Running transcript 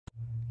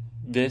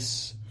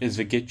This is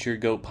the Get Your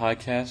Goat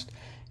podcast,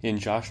 and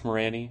Josh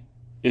Morani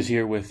is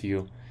here with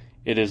you.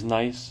 It is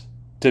nice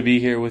to be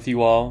here with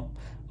you all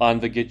on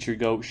the Get Your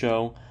Goat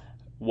show.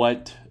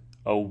 What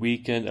a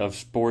weekend of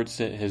sports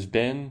it has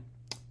been,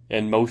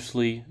 and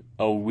mostly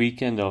a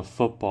weekend of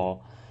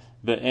football.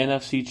 The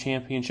NFC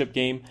Championship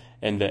game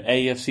and the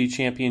AFC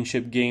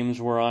Championship games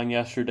were on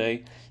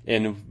yesterday,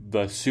 and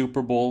the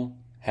Super Bowl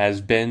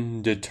has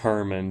been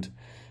determined.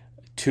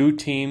 2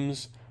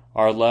 teams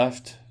are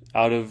left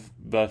out of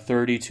the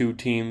 32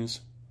 teams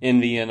in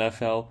the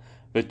NFL.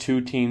 The 2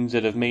 teams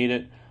that have made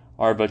it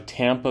are the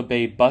Tampa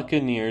Bay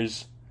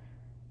Buccaneers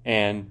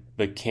and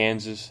the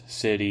Kansas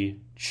City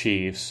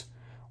Chiefs.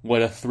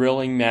 What a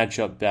thrilling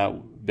matchup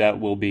that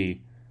will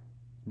be.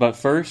 But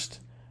first,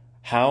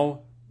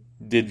 how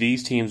did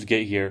these teams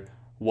get here?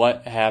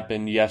 What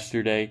happened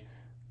yesterday?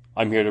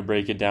 I'm here to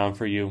break it down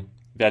for you.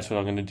 That's what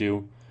I'm going to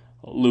do.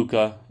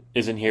 Luca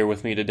isn't here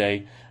with me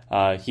today.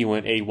 He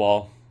went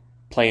AWOL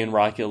playing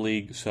Rocket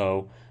League,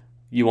 so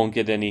you won't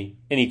get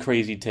any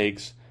crazy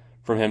takes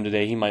from him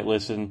today. He might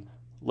listen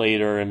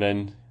later, and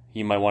then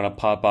he might want to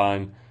pop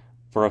on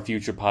for a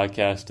future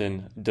podcast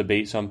and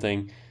debate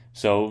something.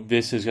 So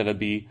this is going to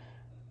be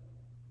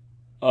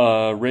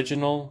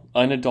original,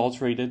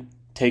 unadulterated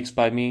takes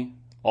by me,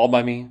 all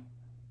by me.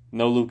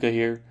 No Luca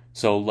here,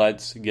 so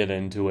let's get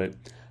into it.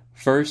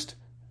 First,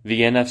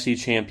 the NFC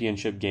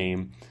Championship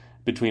game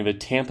between the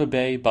Tampa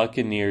Bay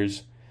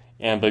Buccaneers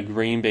and the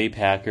Green Bay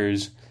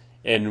Packers,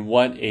 and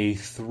what a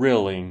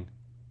thrilling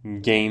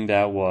game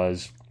that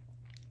was.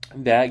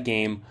 That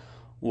game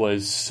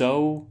was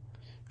so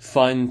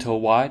fun to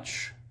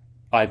watch.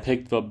 I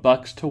picked the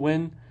Bucs to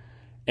win,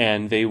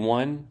 and they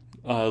won.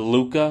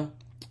 Luca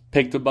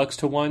picked the Bucs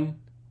to win,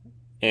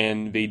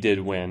 and they did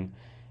win.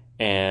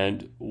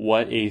 And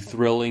what a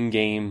thrilling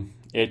game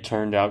it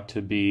turned out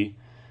to be.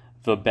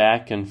 The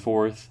back and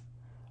forth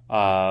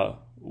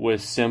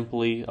was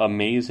simply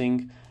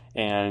amazing,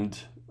 and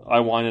I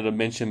wanted to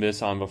mention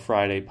this on the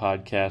Friday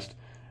podcast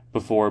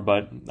before,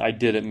 but I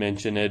didn't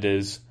mention it.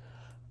 Is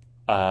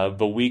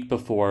the week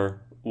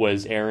before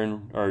was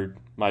Tom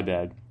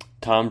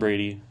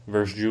Brady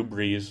versus Drew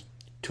Brees,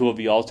 2 of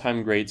the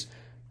all-time greats,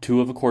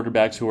 2 of the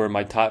quarterbacks who were in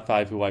my top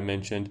 5 who I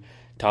mentioned,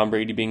 Tom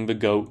Brady being the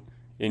GOAT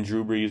and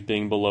Drew Brees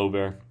being below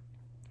there.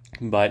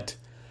 But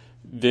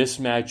this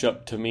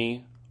matchup to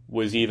me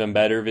was even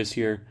better this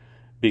year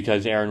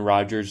because Aaron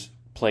Rodgers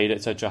played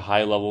at such a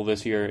high level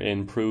this year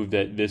and proved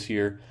that this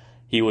year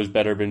he was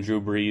better than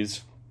Drew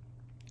Brees.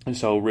 And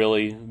so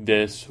really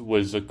this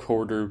was a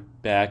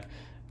quarterback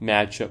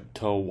matchup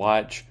to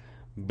watch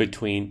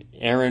between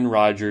Aaron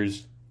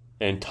Rodgers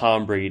and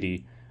Tom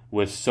Brady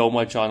with so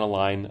much on the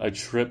line. A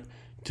trip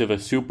to the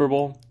Super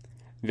Bowl.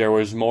 There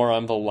was more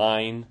on the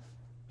line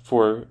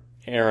for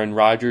Aaron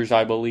Rodgers,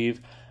 I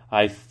believe.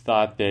 I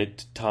thought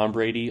that Tom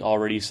Brady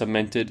already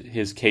cemented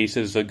his case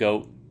as the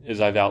GOAT,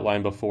 as I've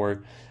outlined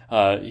before.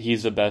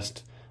 He's the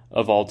best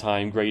of all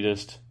time,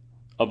 greatest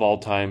of all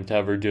time to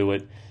ever do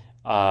it.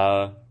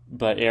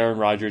 But Aaron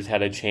Rodgers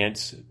had a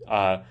chance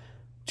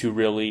to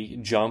really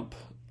jump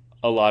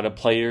a lot of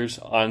players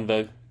on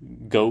the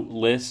GOAT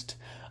list,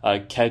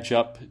 catch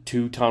up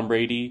to Tom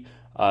Brady,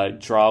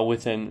 draw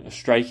within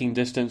striking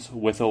distance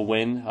with a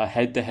win, a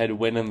head-to-head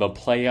win in the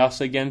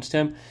playoffs against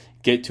him,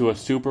 get to a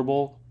Super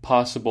Bowl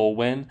possible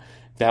win.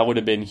 That would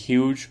have been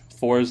huge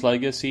for his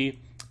legacy,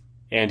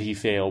 and he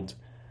failed.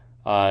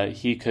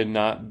 He could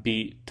not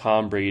beat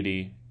Tom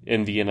Brady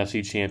in the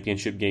NFC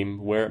Championship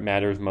game where it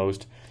matters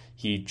most.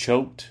 He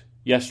choked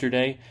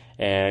yesterday,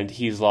 and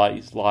he's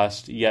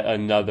lost yet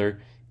another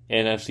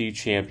NFC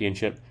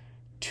Championship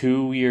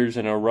 2 years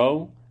in a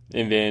row,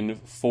 and then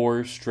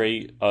 4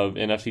 straight of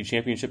NFC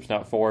Championships,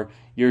 not 4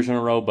 years in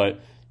a row, but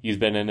he's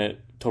been in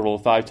it total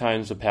of 5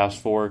 times. The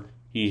past 4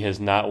 he has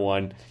not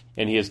won,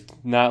 and he has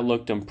not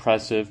looked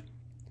impressive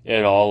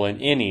at all in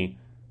any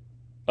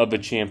of the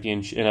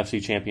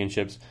NFC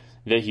Championships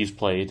that he's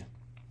played.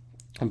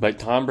 But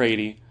Tom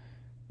Brady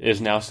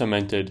is now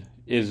cemented,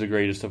 is the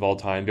greatest of all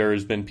time. There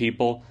has been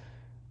people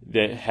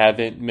that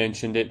haven't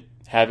mentioned it,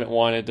 haven't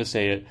wanted to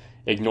say it,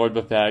 ignored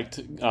the fact,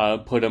 he's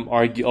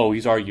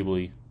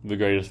arguably the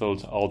greatest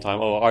of all time.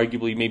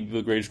 Arguably maybe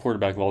the greatest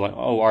quarterback of all time.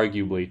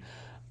 Arguably.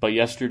 But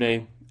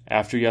yesterday,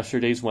 after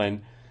yesterday's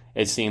win,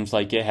 it seems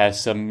like it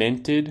has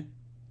cemented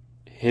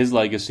his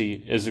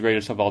legacy as the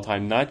greatest of all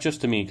time. Not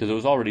just to me, because it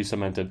was already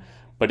cemented,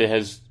 but it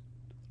has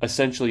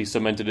essentially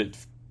cemented it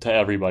to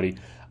everybody.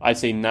 I'd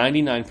say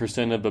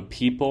 99% of the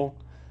people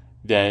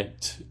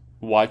that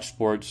watch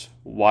sports,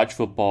 watch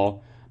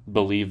football,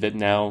 believe that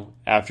now,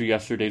 after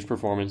yesterday's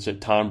performance,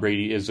 that Tom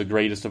Brady is the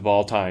greatest of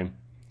all time.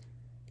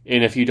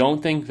 And if you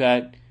don't think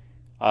that,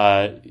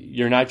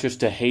 you're not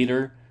just a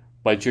hater,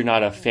 but you're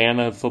not a fan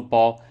of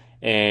football,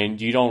 and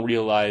you don't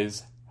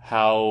realize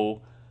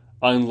how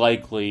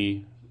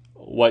unlikely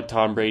what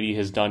Tom Brady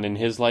has done in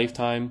his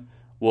lifetime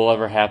will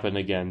ever happen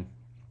again.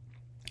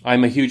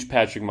 I'm a huge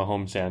Patrick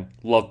Mahomes fan.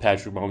 Love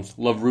Patrick Mahomes.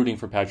 Love rooting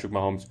for Patrick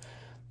Mahomes.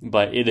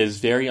 But it is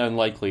very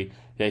unlikely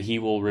that he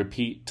will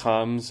repeat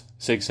Tom's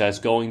success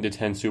going to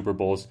 10 Super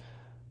Bowls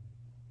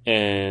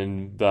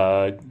in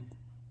the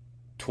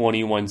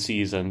 21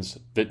 seasons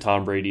that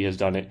Tom Brady has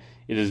done it.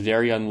 It is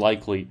very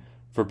unlikely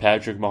for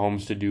Patrick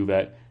Mahomes to do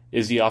that.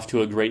 Is he off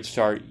to a great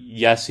start?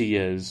 Yes, he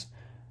is.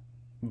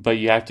 But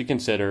you have to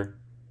consider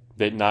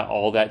that not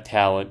all that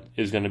talent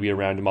is going to be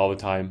around him all the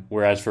time.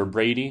 Whereas for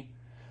Brady,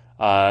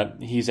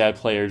 he's had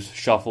players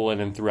shuffle in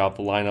and throughout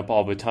the lineup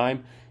all the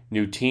time.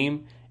 New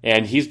team,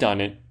 and he's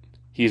done it.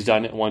 He's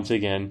done it once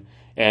again.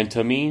 And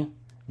to me,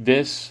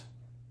 this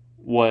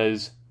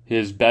was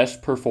his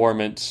best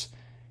performance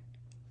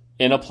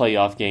in a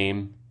playoff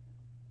game,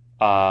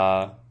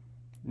 not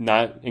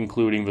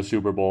including the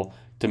Super Bowl.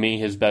 To me,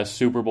 his best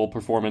Super Bowl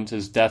performance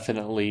is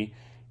definitely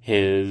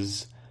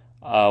his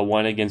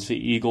one against the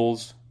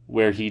Eagles,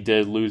 where he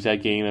did lose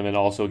that game, and then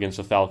also against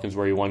the Falcons,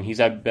 where he won. He's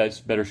had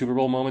better Super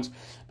Bowl moments,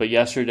 but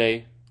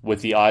yesterday,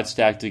 with the odds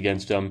stacked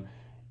against him,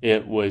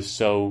 it was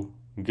so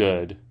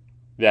good.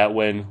 That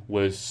win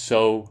was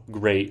so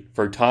great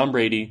for Tom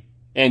Brady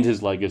and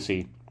his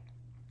legacy.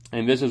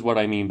 And this is what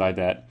I mean by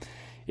that.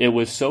 It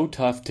was so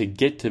tough to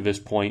get to this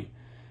point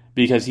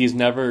because he's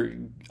never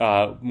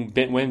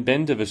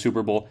been to the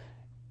Super Bowl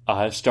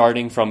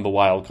starting from the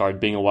wild card,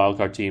 being a wild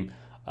card team.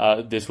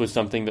 This was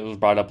something that was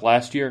brought up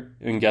last year,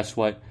 and guess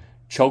what?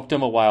 Choked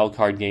him a wild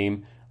card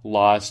game,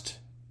 lost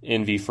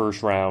in the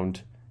first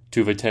round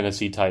to the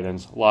Tennessee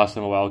Titans, lost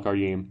in a wild card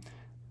game.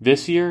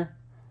 This year,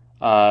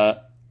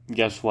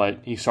 guess what?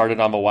 He started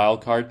on the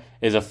wild card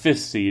as a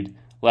fifth seed.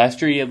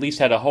 Last year, he at least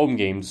had a home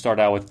game to start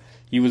out with.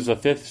 He was a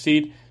fifth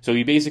seed, so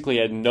he basically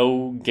had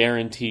no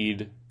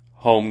guaranteed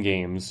home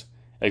games,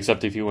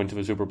 except if he went to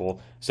the Super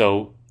Bowl.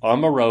 So,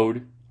 on the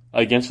road,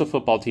 against a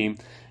football team,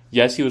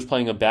 yes, he was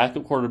playing a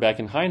backup quarterback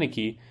in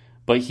Heineke,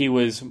 but he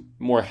was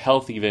more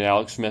healthy than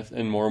Alex Smith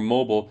and more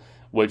mobile,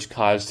 which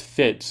caused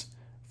fits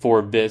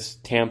for this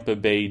Tampa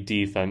Bay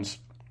defense.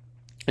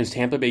 His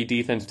Tampa Bay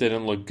defense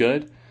didn't look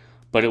good,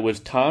 but it was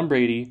Tom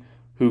Brady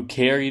who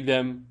carried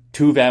them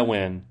to that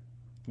win.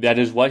 That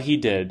is what he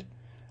did.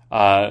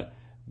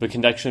 The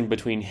connection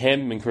between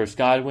him and Chris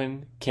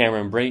Godwin,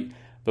 Cameron Brate,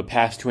 the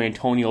pass to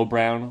Antonio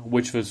Brown,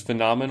 which was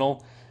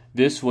phenomenal.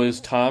 This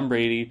was Tom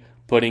Brady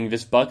putting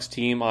this Bucs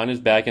team on his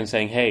back and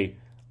saying, hey,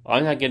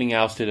 I'm not getting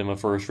ousted in the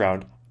first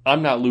round.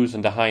 I'm not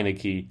losing to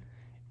Heineke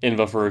in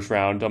the first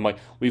round. I'm like,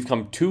 we've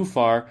come too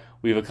far.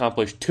 We've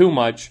accomplished too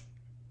much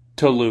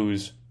to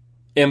lose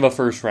in the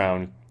first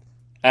round.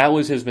 That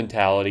was his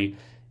mentality.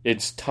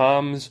 It's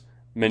Tom's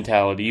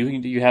mentality.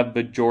 You have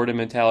the Jordan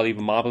mentality,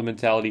 the Mamba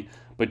mentality,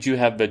 but you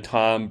have the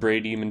Tom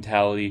Brady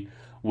mentality,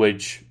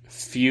 which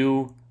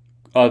few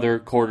other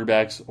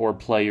quarterbacks or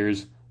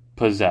players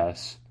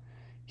possess.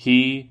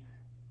 He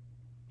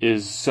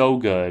is so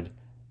good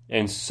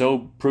and so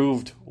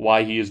proved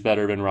why he is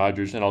better than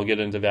Rodgers, and I'll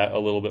get into that a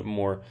little bit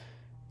more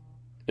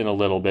in a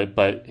little bit,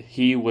 but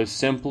he was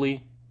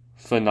simply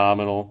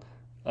phenomenal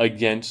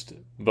against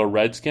the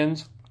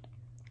Redskins.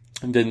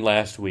 And then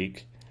last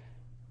week,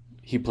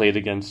 he played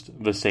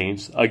against the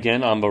Saints,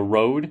 again on the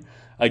road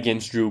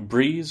against Drew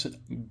Brees.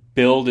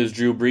 Billed as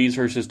Drew Brees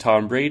versus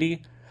Tom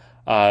Brady.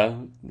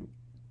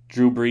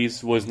 Drew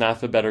Brees was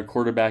not the better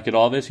quarterback at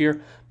all this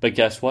year, but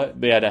guess what?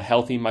 They had a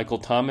healthy Michael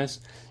Thomas.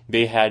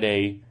 They had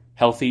a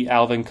healthy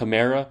Alvin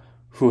Kamara,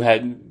 who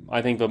had,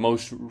 I think, the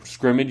most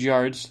scrimmage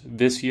yards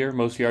this year,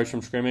 most yards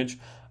from scrimmage,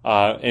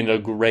 and a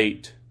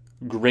great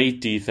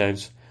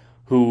defense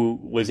who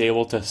was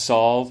able to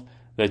solve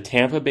the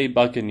Tampa Bay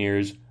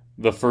Buccaneers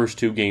the first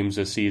two games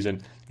this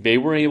season. They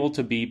were able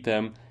to beat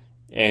them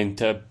and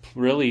to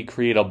really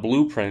create a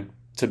blueprint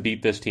to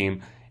beat this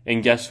team.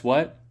 And guess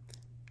what?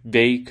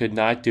 They could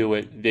not do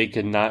it. They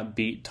could not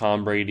beat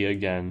Tom Brady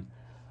again.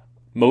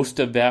 Most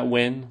of that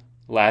win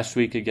last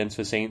week against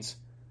the Saints,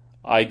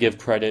 I give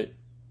credit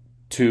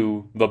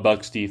to the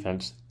Bucs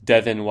defense.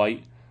 Devin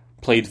White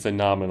played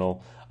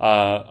phenomenal.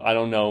 I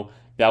don't know,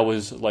 that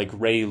was like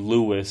Ray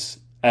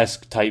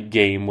Lewis-esque type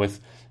game with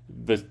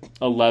the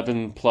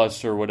 11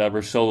 plus or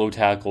whatever solo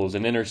tackles,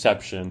 an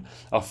interception,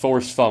 a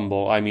forced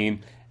fumble. I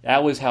mean,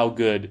 that was how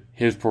good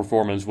his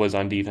performance was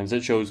on defense.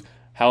 It shows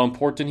how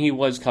important he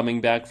was coming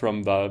back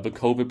from the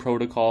COVID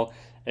protocol,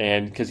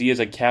 and because he is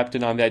a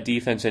captain on that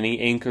defense and he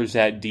anchors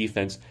that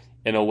defense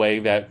in a way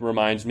that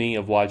reminds me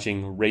of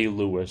watching Ray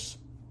Lewis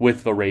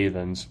with the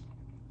Ravens.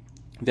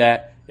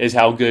 That is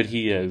how good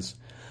he is.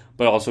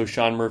 But also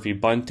Sean Murphy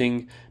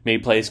Bunting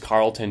made plays.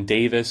 Carlton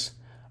Davis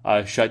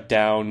shut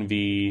down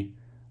the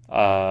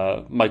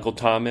Michael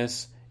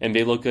Thomas, and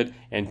they look good.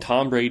 And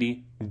Tom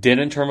Brady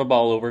didn't turn the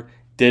ball over,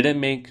 didn't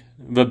make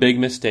the big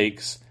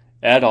mistakes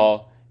at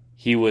all.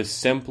 He was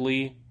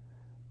simply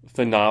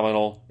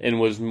phenomenal and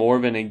was more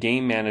than a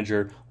game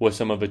manager with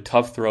some of the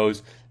tough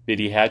throws that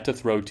he had to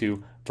throw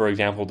to. For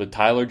example, to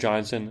Tyler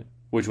Johnson,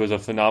 which was a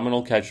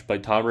phenomenal catch,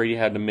 but Tom Brady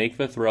had to make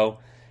the throw,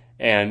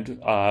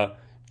 and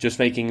just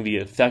making the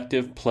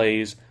effective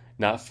plays,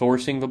 not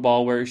forcing the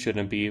ball where it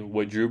shouldn't be,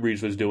 what Drew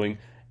Brees was doing,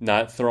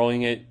 not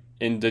throwing it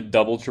into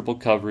double, triple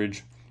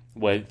coverage,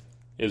 what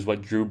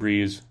Drew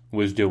Brees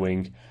was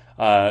doing.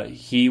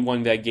 He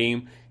won that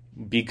game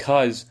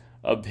because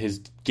of his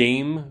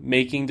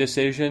game-making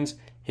decisions,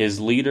 his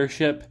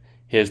leadership,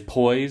 his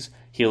poise.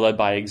 He led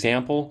by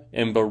example,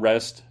 and the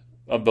rest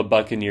of the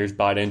Buccaneers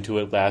bought into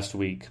it last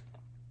week.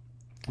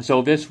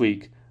 So this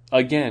week,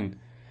 again,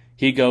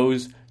 he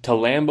goes to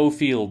Lambeau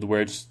Field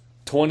where it's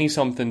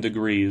 20-something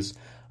degrees,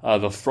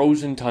 the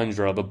frozen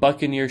tundra, the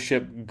Buccaneer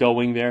ship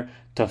going there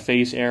to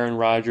face Aaron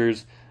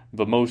Rodgers,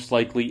 the most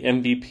likely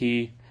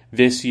MVP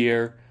this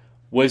year.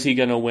 Was he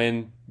going to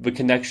win? The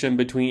connection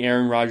between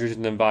Aaron Rodgers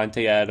and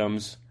Davante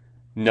Adams?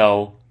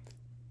 No.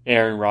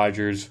 Aaron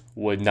Rodgers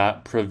would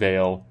not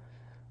prevail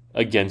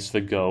against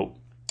the GOAT.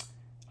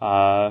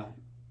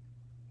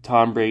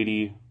 Tom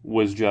Brady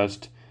was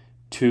just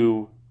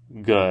too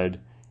good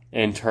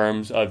in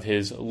terms of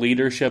his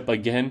leadership.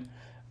 Again,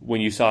 when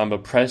you saw him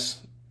at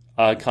press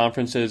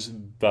conferences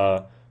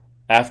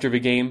after the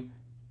game,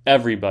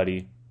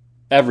 everybody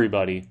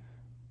everybody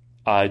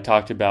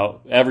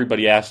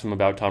asked him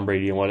about Tom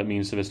Brady and what it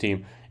means to his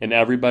team, and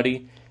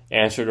everybody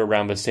answered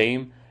around the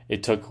same.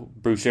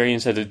 Bruce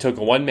Arians said it took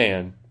one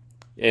man,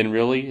 and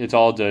really, it's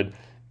all good.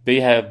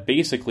 They have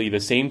basically the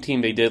same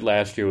team they did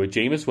last year with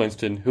Jameis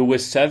Winston, who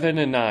was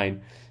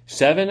 7-9,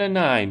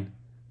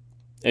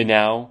 and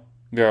now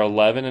they're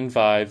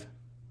 11-5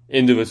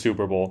 into the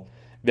Super Bowl.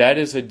 That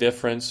is a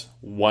difference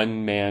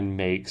one man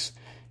makes.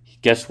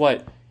 Guess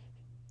what?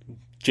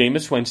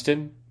 Jameis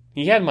Winston,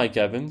 he had Mike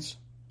Evans,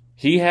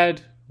 he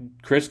had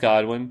Chris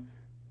Godwin,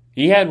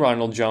 he had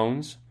Ronald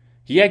Jones,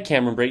 he had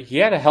Cameron Brate, he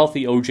had a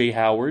healthy O.J.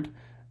 Howard.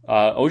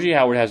 O.J.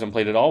 Howard hasn't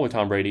played at all with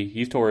Tom Brady. I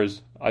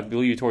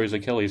believe he tore his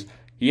Achilles.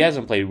 He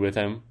hasn't played with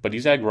him, but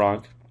he's had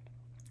Gronk.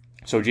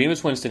 So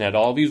Jameis Winston had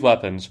all these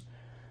weapons,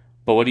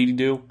 but what did he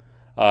do?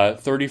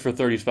 30 for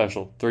 30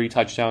 special, 30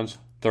 touchdowns,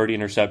 30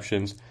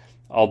 interceptions,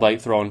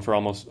 albeit thrown for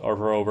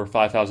over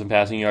 5,000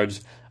 passing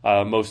yards.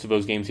 Most of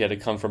those games he had to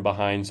come from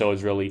behind, so it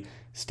was really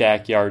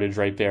stack yardage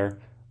right there.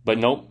 But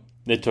nope,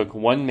 it took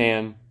one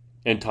man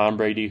in Tom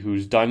Brady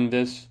who's done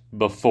this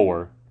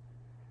before,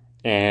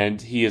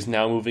 and he is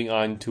now moving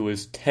on to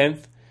his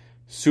 10th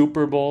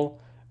Super Bowl,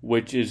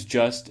 which is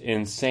just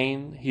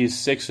insane. He's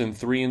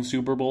 6-3 in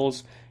Super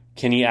Bowls.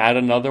 Can he add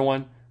another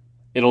one?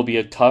 It'll be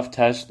a tough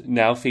test,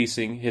 now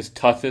facing his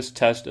toughest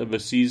test of the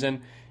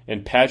season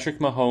in Patrick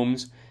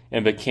Mahomes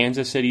and the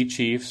Kansas City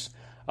Chiefs.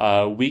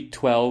 Week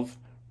 12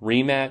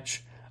 rematch.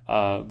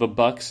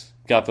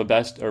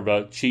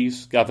 The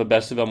Chiefs got the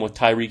best of them with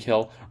Tyreek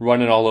Hill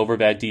running all over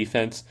that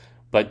defense.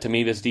 But to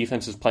me, this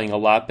defense is playing a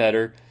lot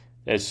better.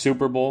 As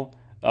Super Bowl,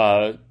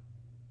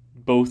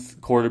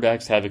 both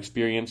quarterbacks have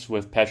experience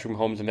with Patrick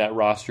Mahomes and that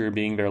roster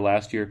being their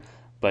last year.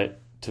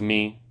 But to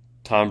me,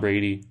 Tom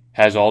Brady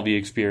has all the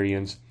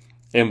experience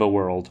in the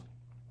world.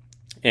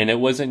 And it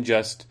wasn't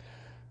just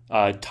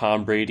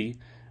Tom Brady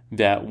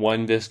that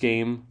won this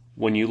game.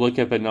 When you look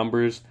at the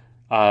numbers,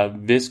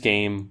 this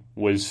game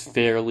was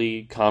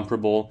fairly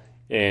comparable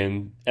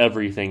in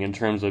everything in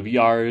terms of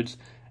yards,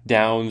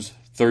 downs,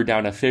 third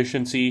down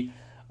efficiency.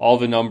 All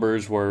the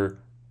numbers were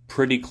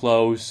pretty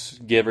close,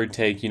 give or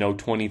take,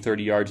 20,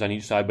 30 yards on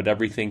each side, but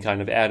everything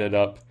kind of added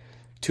up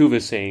to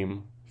the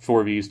same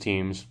for these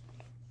teams.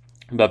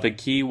 But the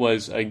key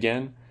was,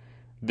 again,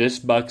 this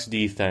Bucs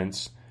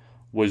defense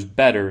was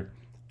better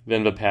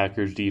than the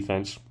Packers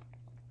defense.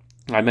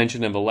 I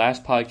mentioned in the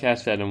last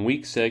podcast that in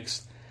Week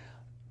 6,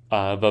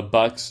 the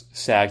Bucs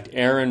sacked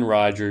Aaron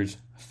Rodgers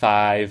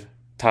 5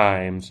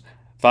 times.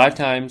 5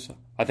 times,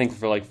 I think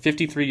for like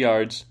 53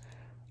 yards.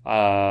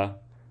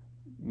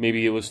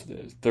 Maybe it was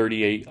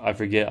 38. I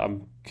forget.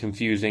 I'm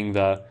confusing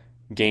the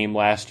game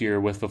last year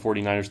with the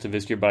 49ers to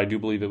this year, but I do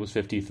believe it was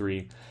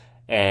 53.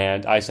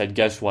 And I said,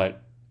 guess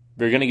what?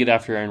 They're going to get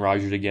after Aaron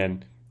Rodgers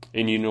again.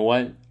 And you know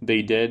what?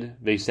 They did.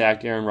 They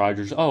sacked Aaron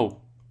Rodgers. Oh,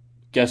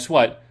 guess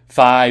what?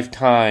 5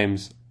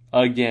 times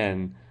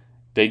again.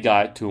 They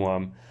got to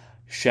him.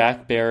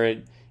 Shaq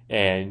Barrett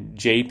and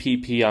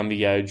JPP on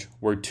the edge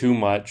were too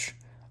much.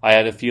 I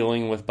had a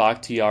feeling with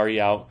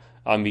Bakhtiari out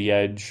on the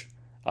edge,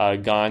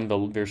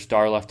 gone, their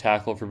star left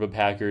tackle for the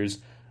Packers.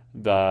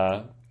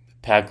 The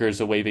Packers,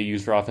 the way they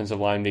use their offensive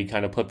line, they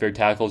kind of put their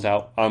tackles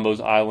out on those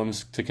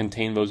islands to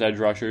contain those edge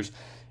rushers,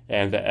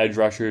 and the edge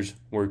rushers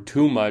were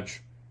too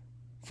much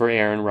for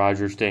Aaron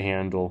Rodgers to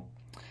handle.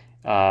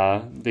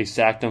 They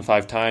sacked him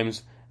 5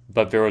 times,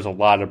 but there was a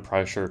lot of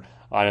pressure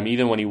on him.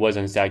 Even when he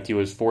wasn't sacked, he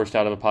was forced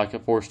out of the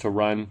pocket, forced to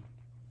run,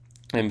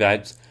 and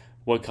that's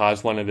what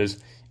caused one of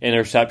his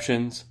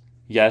interceptions.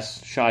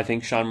 Yes, I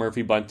think Sean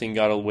Murphy-Bunting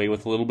got away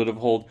with a little bit of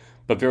hold,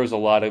 but there was a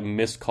lot of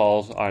missed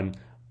calls on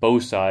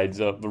both sides.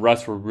 The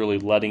refs were really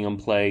letting him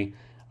play.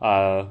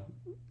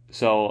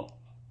 So,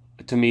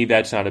 to me,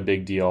 that's not a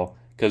big deal,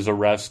 because the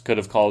refs could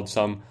have called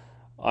some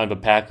on the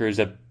Packers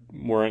that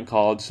weren't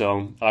called,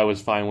 so I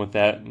was fine with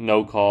that.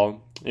 No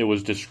call. It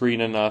was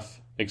discreet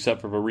enough,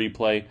 except for the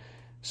replay.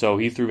 So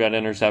he threw that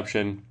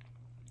interception,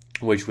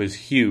 which was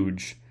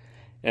huge.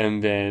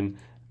 And then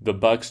the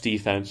Bucs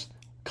defense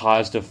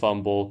caused a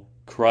fumble,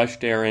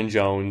 crushed Aaron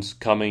Jones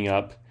coming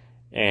up,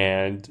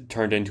 and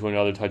turned into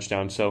another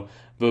touchdown. So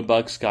the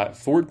Bucs got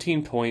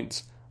 14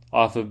 points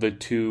off of the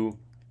 2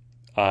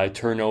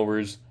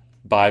 turnovers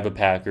by the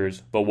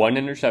Packers, but 1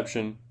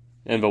 interception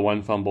and the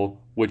 1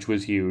 fumble, which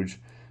was huge.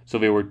 So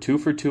they were 2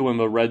 for 2 in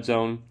the red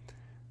zone,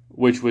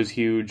 which was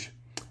huge.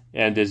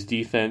 And this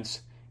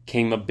defense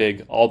came up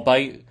big,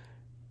 albeit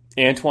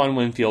Antoine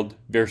Winfield,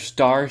 their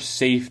star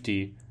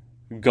safety,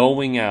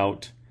 going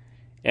out,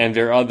 and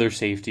their other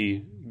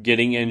safety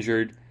getting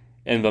injured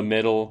in the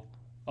middle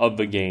of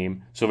the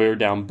game. So they were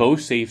down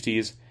both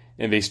safeties,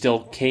 and they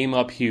still came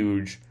up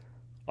huge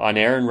on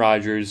Aaron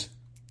Rodgers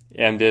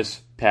and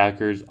this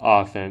Packers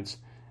offense.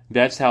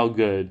 That's how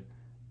good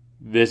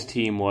this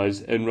team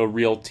was, and a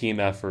real team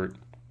effort.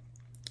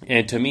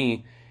 And to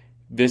me,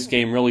 this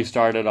game really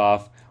started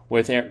off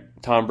with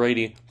Tom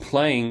Brady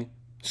playing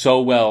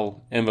so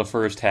well in the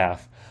first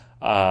half.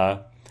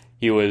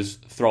 He was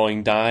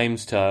throwing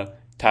dimes to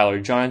Tyler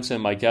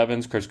Johnson, Mike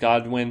Evans, Chris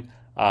Godwin,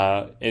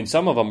 and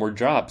some of them were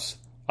drops.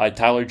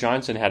 Tyler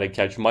Johnson had a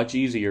catch much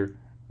easier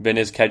than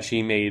his catch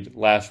he made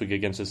last week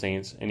against the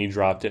Saints, and he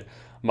dropped it.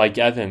 Mike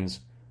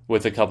Evans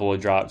with a couple of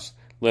drops.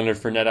 Leonard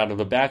Fournette out of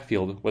the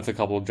backfield with a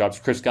couple of drops.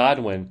 Chris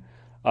Godwin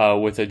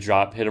with a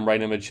drop, hit him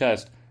right in the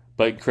chest.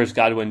 But Chris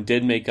Godwin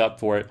did make up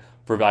for it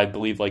for, I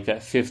believe, like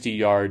that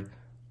 50-yard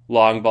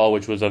long ball,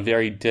 which was a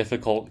very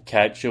difficult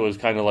catch. It was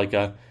kind of like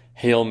a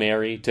Hail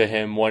Mary to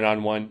him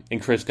one-on-one,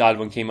 and Chris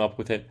Godwin came up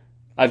with it.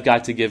 I've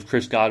got to give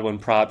Chris Godwin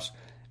props.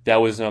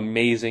 That was an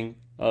amazing,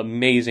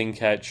 amazing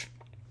catch.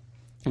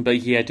 But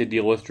he had to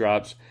deal with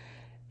drops.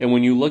 And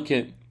when you look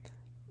at,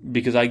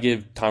 because I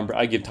give Tom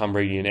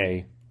Brady an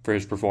A for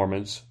his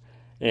performance,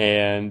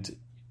 and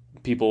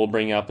people will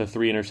bring out the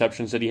 3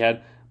 interceptions that he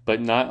had, but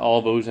not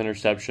all those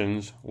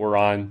interceptions were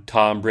on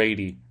Tom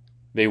Brady.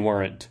 They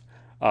weren't.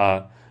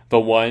 The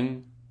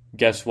one,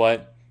 guess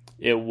what?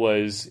 It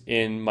was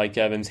in Mike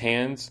Evans'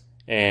 hands,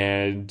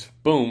 and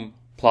boom,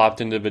 plopped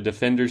into the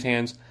defender's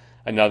hands.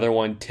 Another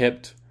one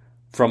tipped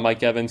from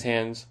Mike Evans'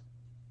 hands.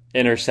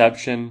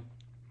 Interception.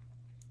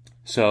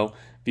 So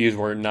these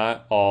were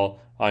not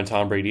all on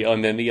Tom Brady.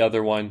 And then the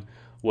other one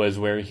was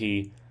where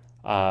he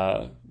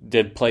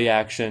did play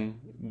action.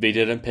 They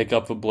didn't pick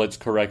up the blitz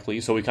correctly,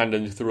 so we kind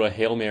of threw a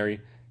Hail Mary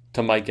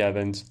to Mike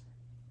Evans.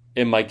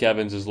 And Mike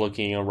Evans is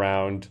looking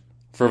around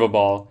for the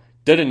ball.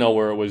 Didn't know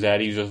where it was at.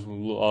 He's just,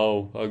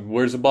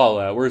 where's the ball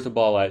at? Where's the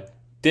ball at?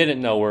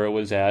 Didn't know where it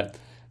was at.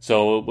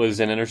 So it was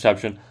an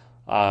interception.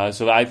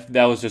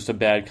 That was just a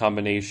bad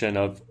combination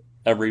of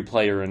every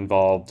player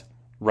involved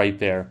right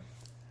there.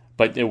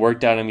 But it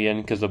worked out in the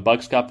end because the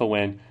Bucs got the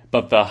win.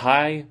 But the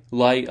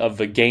highlight of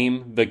the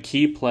game, the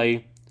key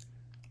play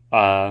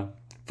for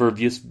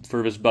this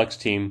Bucs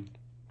team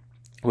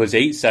was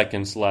 8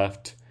 seconds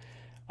left.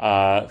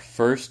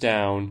 First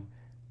down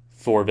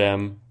for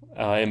them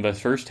in the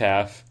first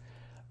half.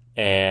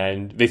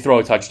 And they throw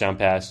a touchdown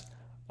pass.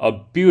 A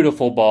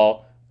beautiful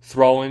ball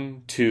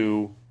thrown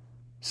to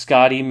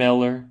Scotty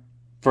Miller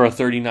for a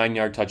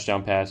 39-yard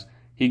touchdown pass.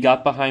 He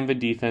got behind the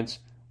defense,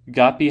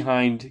 got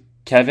behind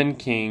Kevin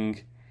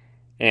King,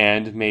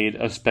 and made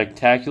a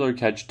spectacular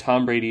catch.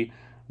 Tom Brady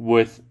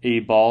with a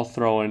ball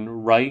thrown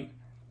right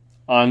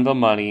on the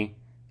money,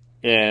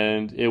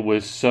 and it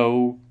was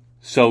so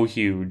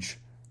huge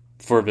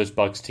for this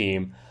Bucs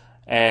team.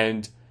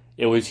 And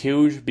it was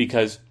huge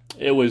because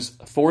it was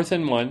 4th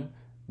and 1.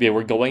 They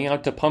were going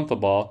out to pump the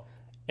ball,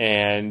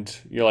 and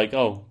you're like,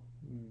 oh,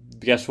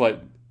 guess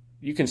what?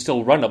 You can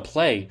still run a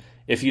play.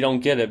 If you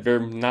don't get it, they're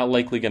not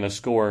likely going to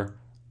score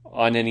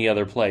on any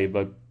other play,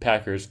 but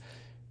Packers.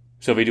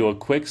 So they do a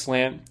quick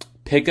slant,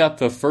 pick up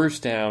the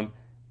first down,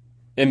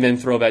 and then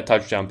throw that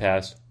touchdown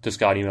pass to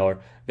Scotty Miller.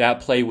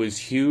 That play was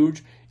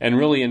huge and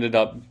really ended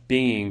up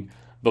being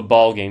the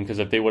ball game, because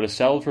if they would have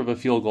settled for the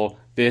field goal,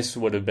 this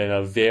would have been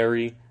a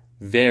very,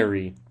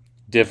 very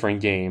different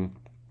game.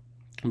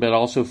 But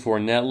also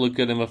Fournette looked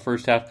good in the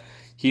first half.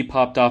 He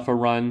popped off a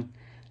run,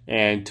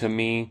 and to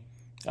me,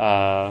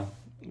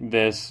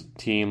 this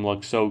team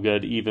looked so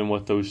good even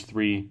with those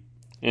 3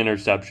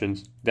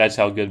 interceptions. That's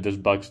how good this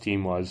Bucs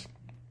team was.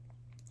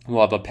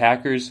 While the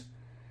Packers,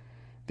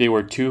 they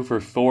were 2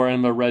 for 4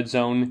 in the red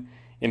zone,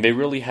 and they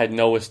really had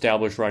no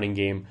established running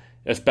game,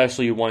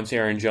 especially once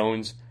Aaron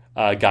Jones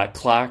got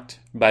clocked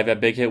by that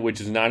big hit,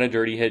 which is not a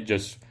dirty hit,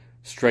 just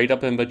straight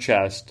up in the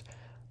chest,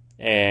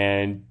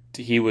 and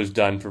he was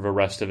done for the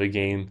rest of the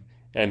game,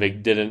 and they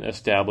didn't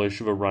establish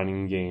the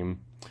running game.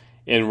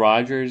 And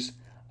Rodgers,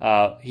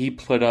 he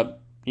put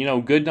up,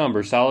 good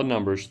numbers, solid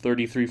numbers,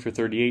 33 for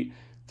 38,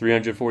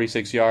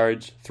 346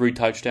 yards, 3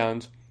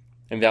 touchdowns,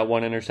 and that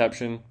 1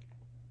 interception.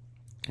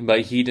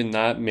 But he did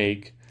not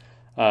make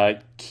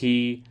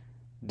key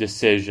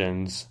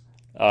decisions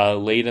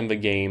late in the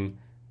game,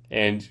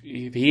 and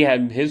he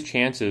had his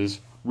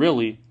chances,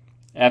 really,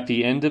 at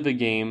the end of the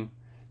game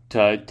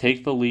to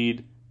take the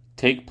lead,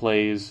 take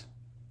plays,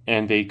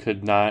 and they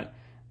could not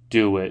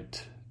do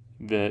it.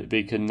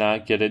 They could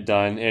not get it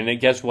done. And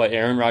guess what?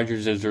 Aaron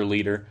Rodgers is their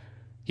leader.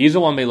 He's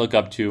the one they look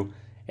up to,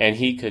 and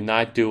he could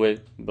not do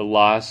it. The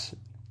loss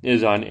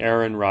is on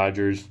Aaron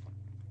Rodgers.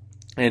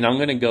 And I'm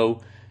going to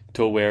go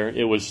to where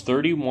it was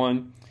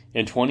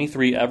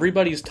 31-23.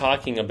 Everybody's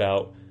talking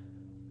about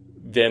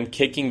them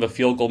kicking the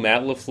field goal.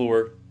 Matt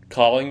LaFleur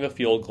calling the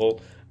field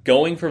goal,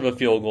 going for the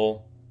field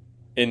goal,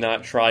 in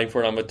not trying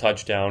for it on a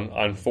touchdown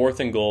on 4th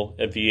and goal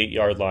at the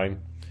 8-yard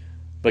line.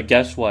 But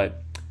guess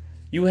what?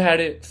 You had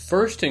it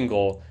 1st and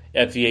goal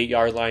at the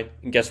 8-yard line,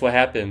 and guess what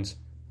happens?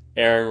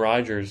 Aaron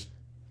Rodgers,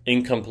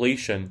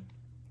 incompletion.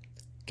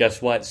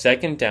 Guess what?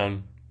 2nd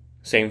down,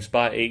 same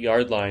spot,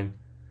 8-yard line.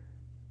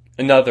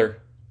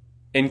 Another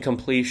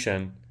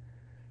incompletion.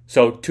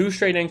 So 2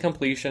 straight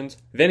incompletions.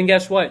 Then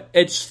guess what?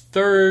 It's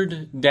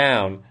 3rd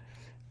down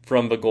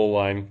from the goal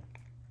line.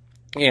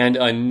 And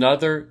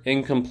another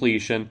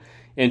incompletion.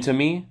 And to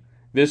me,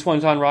 this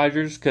one's on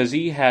Rodgers because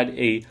he had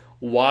a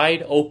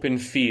wide open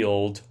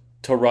field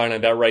to run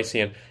on that right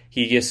hand.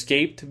 He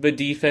escaped the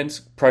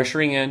defense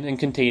pressuring in and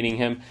containing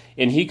him,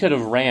 and he could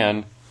have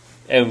ran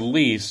at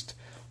least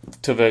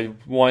to the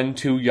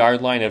 1-2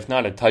 yard line, if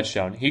not a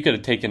touchdown. He could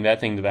have taken that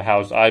thing to the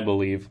house, I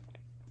believe,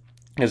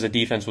 as the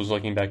defense was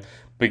looking back.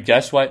 But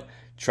guess what?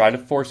 Tried to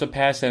force a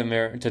pass in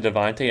there to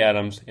Davante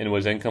Adams, and it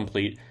was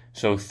incomplete.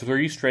 So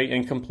 3 straight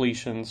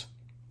incompletions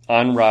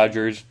on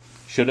Rodgers.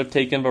 Should have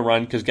taken the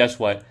run, because guess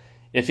what?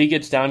 If he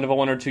gets down to the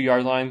 1 or 2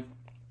 yard line,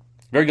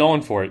 they're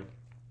going for it.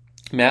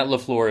 Matt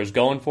LaFleur is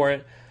going for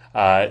it.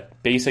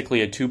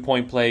 Basically a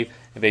 2-point play.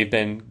 They've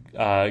been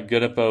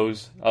good at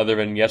those, other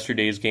than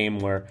yesterday's game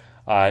where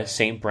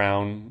St.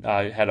 Brown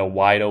had a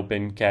wide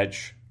open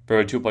catch for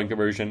a 2-point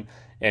conversion,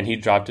 and he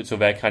dropped it. So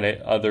that kind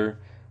of other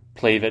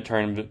play that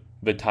turned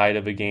the tide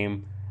of the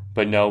game.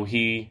 But no,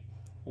 he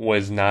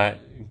was not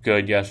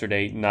good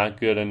yesterday, not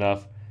good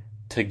enough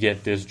to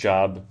get this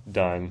job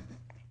done.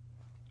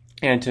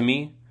 And to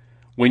me,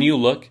 when you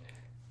look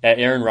at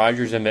Aaron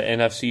Rodgers in the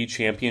NFC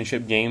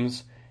Championship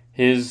games,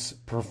 his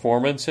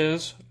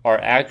performances are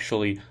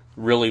actually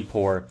really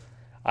poor.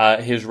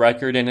 His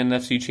record in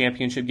NFC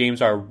Championship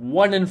games are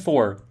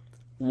 1-4.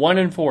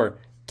 1-4.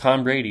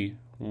 Tom Brady,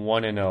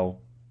 1-0.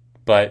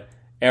 But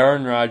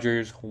Aaron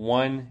Rodgers,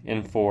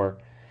 1-4.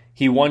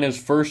 He won his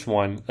first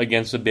one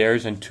against the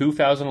Bears in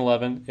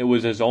 2011. It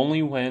was his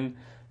only win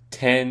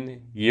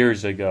 10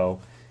 years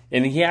ago.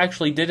 And he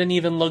actually didn't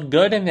even look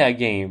good in that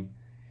game.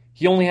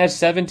 He only had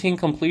 17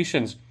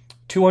 completions,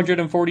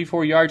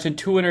 244 yards, and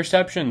 2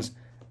 interceptions.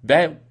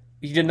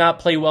 He did not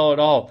play well at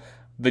all.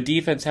 The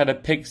defense had a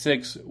pick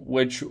 6,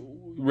 which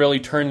really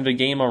turned the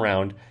game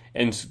around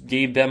and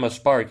gave them a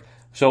spark.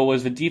 So it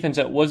was the defense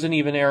that wasn't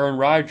even Aaron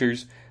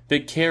Rodgers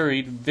that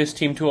carried this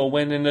team to a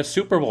win in the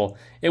Super Bowl.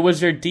 It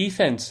was their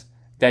defense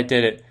that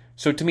did it.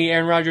 So to me,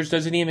 Aaron Rodgers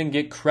doesn't even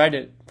get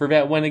credit for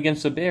that win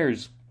against the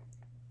Bears.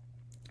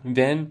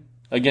 Then,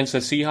 against the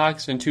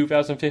Seahawks in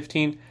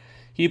 2015,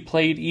 he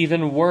played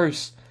even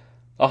worse.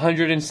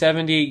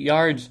 178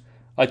 yards,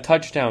 a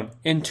touchdown,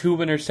 and 2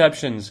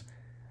 interceptions.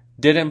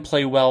 Didn't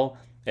play well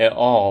at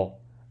all.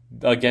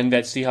 Again,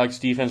 that Seahawks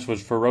defense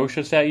was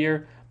ferocious that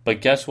year,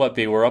 but guess what?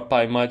 They were up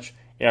by much.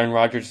 Aaron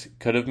Rodgers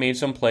could have made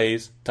some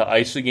plays to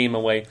ice the game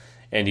away,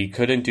 and he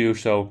couldn't do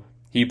so.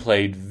 He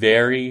played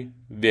very,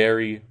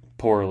 very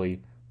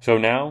poorly. So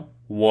now,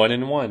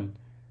 1-1.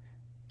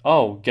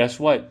 Oh, guess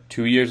what?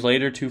 2 years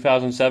later,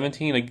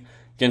 2017,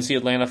 against the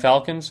Atlanta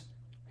Falcons,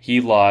 he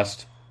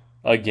lost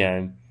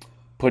again.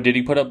 Did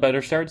he put up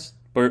better stats?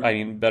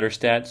 Better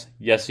stats?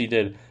 Yes, he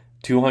did.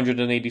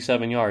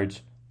 287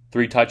 yards,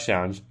 3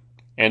 touchdowns,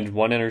 and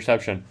 1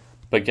 interception.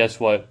 But guess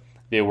what?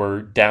 They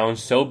were down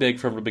so big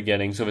from the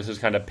beginning, so this is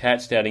kind of Pat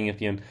statting at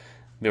the end.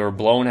 They were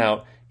blown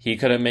out. He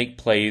couldn't make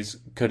plays,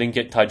 couldn't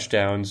get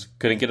touchdowns,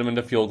 couldn't get them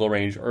into field goal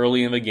range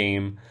early in the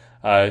game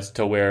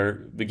to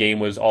where the game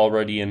was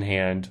already in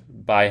hand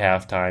by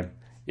halftime.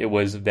 It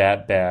was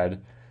that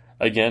bad.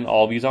 Again,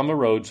 all these on the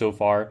road so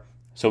far.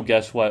 So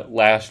guess what?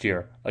 Last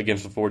year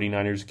against the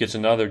 49ers gets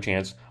another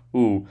chance.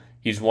 Ooh,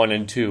 he's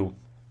 1-2.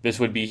 This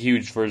would be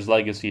huge for his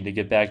legacy to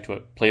get back to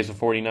it. Plays the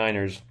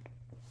 49ers.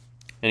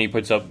 And he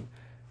puts up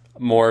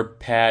more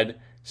pad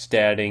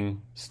statting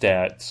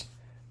stats.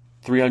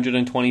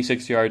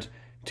 326 yards,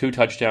 2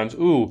 touchdowns.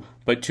 Ooh,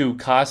 but 2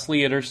 costly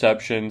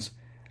interceptions.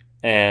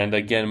 And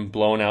again,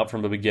 blown out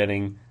from the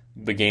beginning.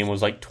 The game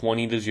was like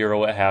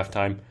 20-0 at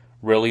halftime.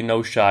 Really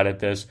no shot at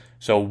this.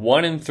 So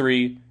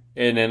 1-3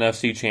 in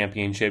NFC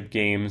Championship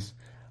games.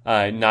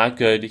 Not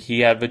good.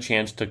 He had the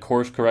chance to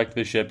course correct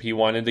the ship. He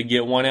wanted to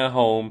get one at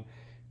home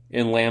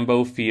in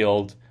Lambeau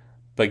Field.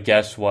 But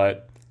guess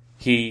what?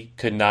 He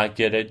could not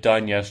get it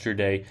done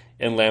yesterday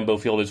in Lambeau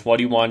Field. It's what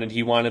he wanted.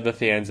 He wanted the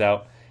fans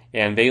out.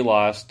 And they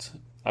lost.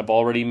 I've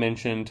already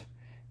mentioned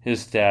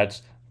his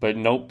stats. But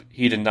nope,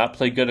 he did not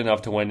play good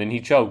enough to win, and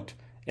he choked.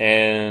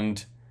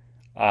 And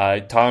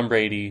Tom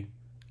Brady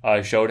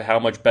showed how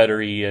much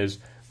better he is.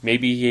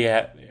 Maybe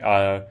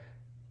Aaron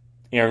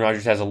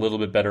Rodgers has a little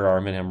bit better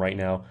arm in him right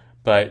now.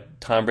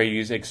 But Tom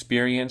Brady's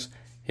experience,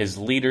 his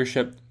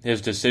leadership,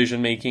 his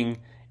decision-making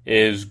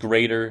is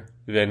greater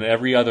than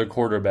every other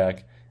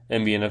quarterback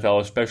in the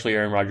NFL, especially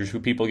Aaron Rodgers, who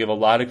people give a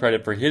lot of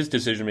credit for his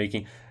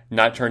decision-making,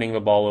 not turning the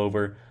ball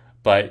over.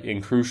 But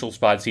in crucial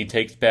spots, he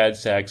takes bad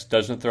sacks,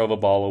 doesn't throw the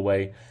ball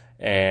away,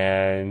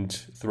 and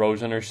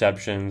throws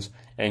interceptions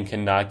and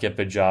cannot get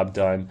the job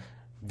done.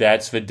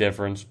 That's the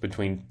difference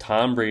between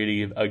Tom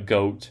Brady, a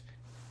GOAT,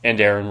 and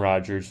Aaron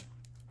Rodgers,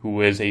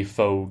 who is a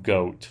faux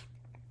GOAT.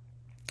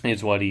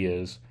 is what he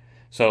is.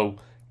 So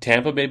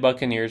Tampa Bay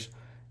Buccaneers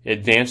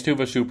advanced to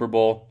the Super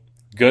Bowl.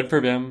 Good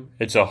for them.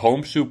 It's a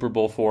home Super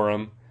Bowl for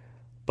them.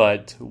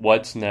 But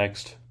what's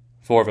next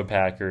for the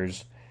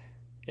Packers?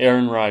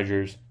 Aaron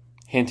Rodgers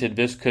hinted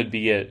this could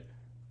be it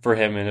for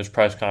him in his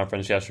press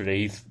conference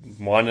yesterday. He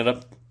wound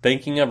up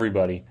thanking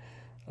everybody.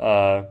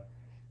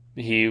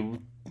 He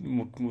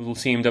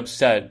seemed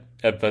upset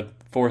at the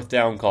fourth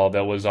down call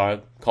that was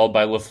called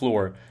by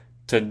LaFleur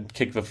to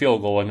kick the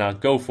field goal and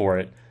not go for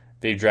it.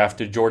 They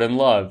drafted Jordan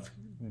Love.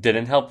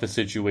 Didn't help the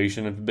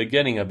situation at the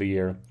beginning of the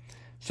year.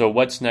 So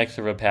what's next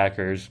for the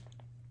Packers?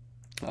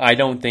 I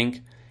don't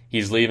think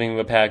he's leaving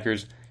the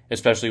Packers,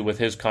 especially with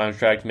his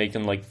contract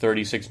making like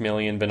 $36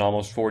 million, been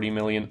almost $40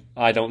 million.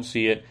 I don't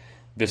see it.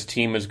 This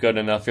team is good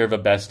enough. They're the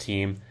best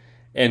team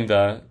in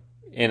the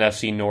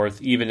NFC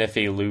North. Even if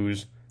they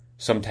lose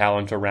some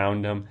talent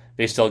around them,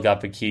 they still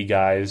got the key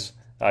guys,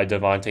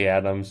 Davante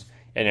Adams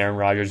and Aaron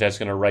Rodgers. That's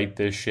going to right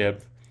this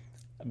ship.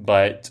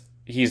 But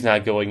he's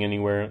not going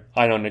anywhere.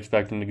 I don't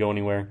expect him to go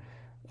anywhere.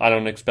 I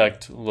don't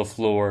expect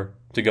LaFleur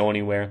to go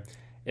anywhere.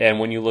 And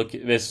when you look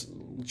at this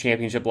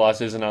championship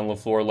loss isn't on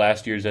LaFleur,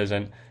 last year's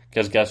isn't,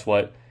 because guess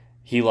what?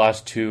 He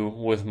lost 2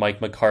 with Mike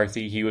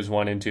McCarthy. He was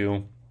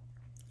 1-2.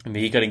 And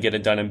he couldn't get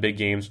it done in big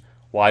games.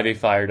 Why they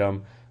fired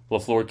him.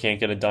 LaFleur can't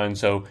get it done.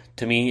 So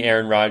to me,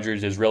 Aaron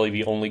Rodgers is really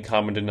the only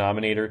common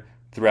denominator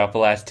throughout the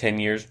last 10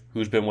 years.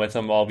 Who's been with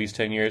him all these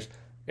 10 years?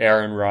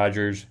 Aaron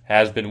Rodgers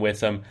has been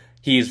with him.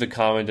 He's the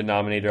common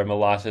denominator of the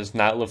losses,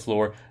 not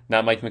LaFleur,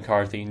 not Mike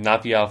McCarthy,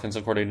 not the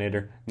offensive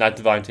coordinator, not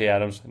Davante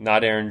Adams,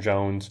 not Aaron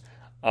Jones.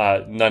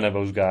 None of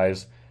those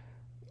guys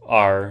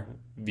are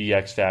the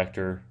X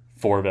factor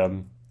for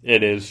them.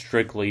 It is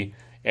strictly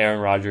Aaron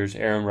Rodgers.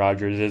 Aaron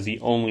Rodgers is the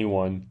only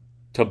one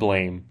to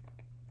blame.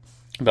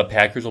 The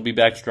Packers will be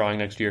back strong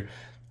next year.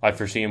 I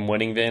foresee him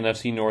winning the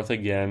NFC North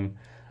again.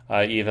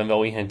 Even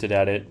though he hinted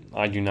at it,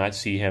 I do not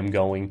see him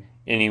going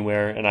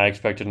anywhere, and I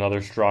expect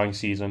another strong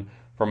season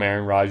from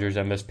Aaron Rodgers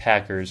and this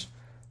Packers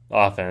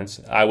offense.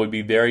 I would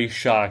be very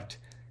shocked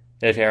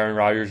if Aaron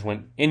Rodgers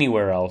went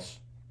anywhere else.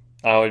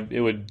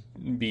 It would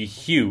be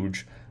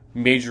huge.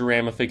 Major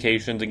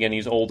ramifications. Again,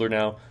 he's older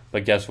now,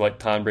 but guess what?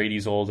 Tom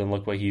Brady's old, and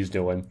look what he's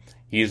doing.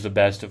 He's the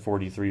best at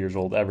 43 years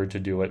old ever to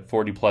do it,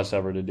 40 plus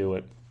ever to do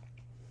it.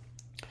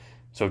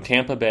 So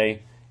Tampa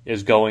Bay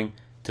is going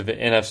to the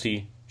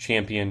NFC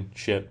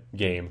Championship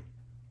game.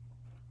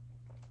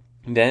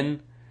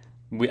 Then,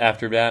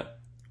 after that,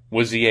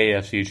 was the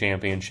AFC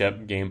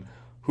Championship game.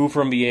 Who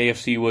from the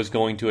AFC was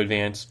going to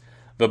advance?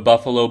 The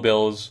Buffalo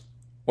Bills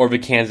or the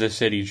Kansas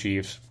City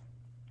Chiefs?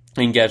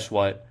 And guess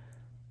what?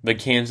 The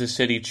Kansas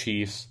City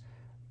Chiefs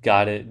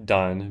got it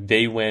done.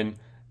 They win.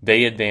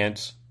 They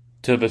advance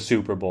to the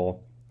Super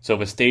Bowl. So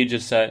the stage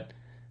is set.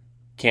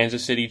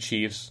 Kansas City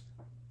Chiefs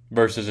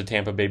versus the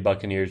Tampa Bay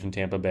Buccaneers in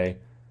Tampa Bay.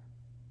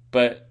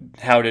 But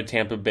how did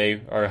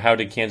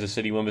Kansas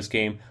City win this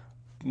game?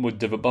 Did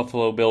the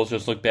Buffalo Bills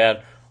just look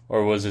bad,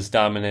 or was this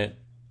dominant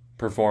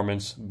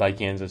performance by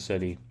Kansas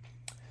City?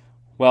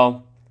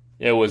 Well,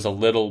 it was a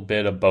little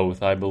bit of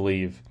both, I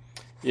believe.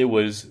 It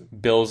was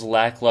Bills'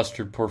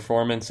 lackluster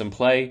performance and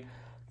play,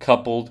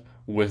 coupled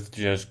with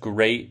just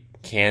great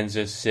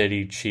Kansas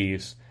City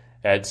Chiefs.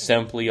 That's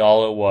simply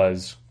all it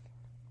was.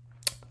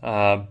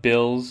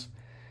 Bills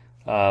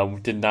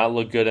did not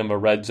look good in the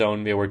red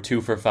zone. They were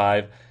 2 for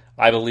 5.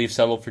 I believe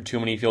settled for too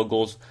many field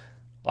goals.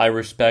 I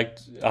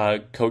respect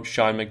Coach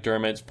Sean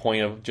McDermott's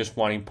point of just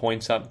wanting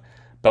points up,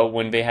 but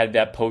when they had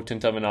that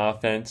potent of an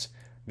offense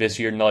this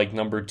year, like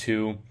number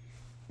 2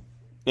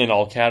 in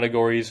all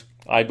categories,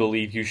 I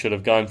believe you should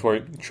have gone for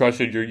it.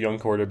 Trusted your young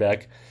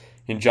quarterback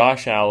in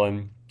Josh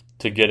Allen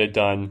to get it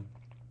done,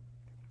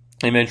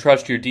 and then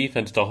trust your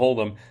defense to hold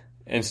them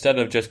instead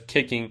of just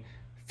kicking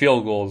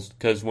field goals.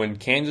 Because when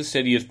Kansas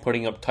City is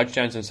putting up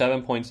touchdowns and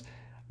 7 points,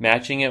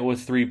 matching it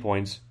with 3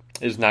 points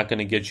is not going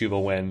to get you the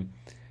win.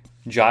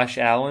 Josh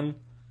Allen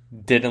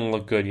didn't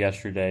look good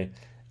yesterday.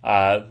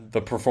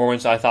 The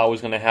performance I thought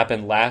was going to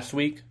happen last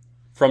week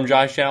from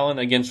Josh Allen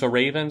against the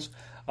Ravens,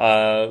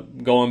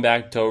 going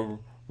back to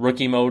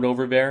rookie mode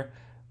over there,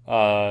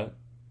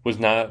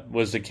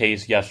 was the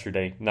case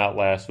yesterday, not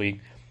last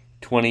week.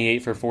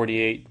 28 for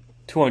 48,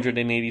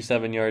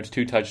 287 yards,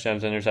 2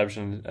 touchdowns,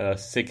 interception,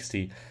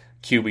 60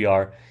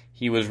 QBR.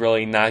 He was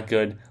really not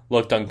good.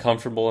 Looked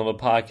uncomfortable in the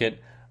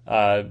pocket.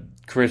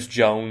 Chris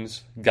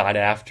Jones got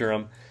after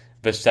him.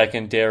 The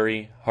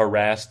secondary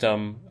harassed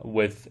him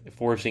with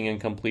forcing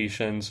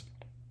incompletions.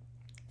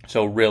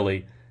 So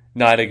really,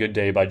 not a good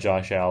day by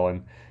Josh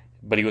Allen.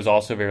 But he was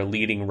also their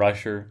leading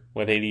rusher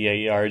with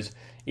 88 yards.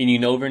 And you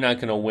know they're not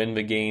going to win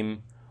the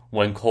game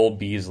when Cole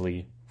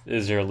Beasley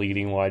is their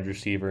leading wide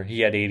receiver.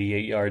 He had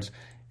 88 yards.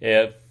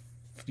 If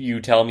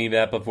you tell me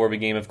that before the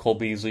game, if Cole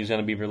Beasley is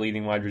going to be their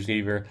leading wide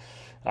receiver,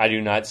 I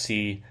do not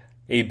see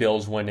a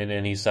Bills win in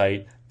any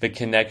sight. The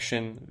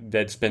connection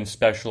that's been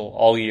special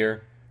all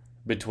year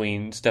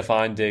between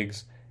Stephon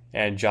Diggs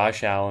and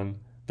Josh Allen,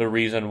 the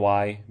reason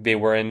why they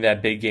were in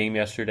that big game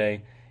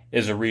yesterday,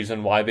 is a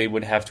reason why they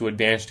would have to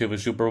advance to the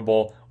Super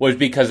Bowl, was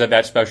because of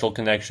that special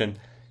connection.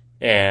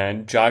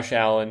 And Josh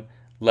Allen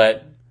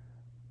let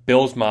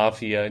Bills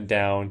Mafia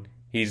down.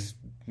 He's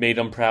made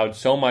them proud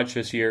so much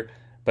this year,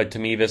 but to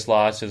me, this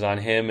loss is on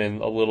him and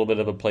a little bit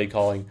of a play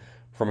calling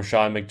from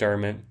Sean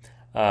McDermott.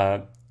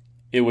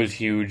 It was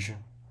huge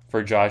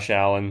for Josh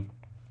Allen.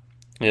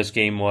 This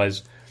game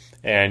was,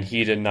 and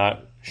he did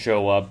not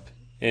show up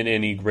in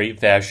any great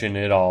fashion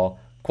at all.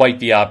 Quite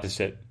the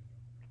opposite.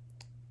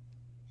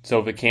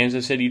 So the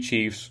Kansas City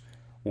Chiefs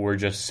were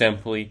just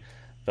simply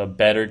the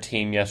better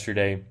team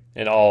yesterday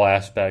in all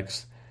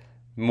aspects.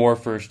 More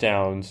first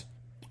downs,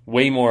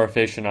 way more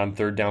efficient on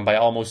third down by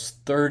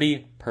almost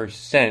 30%.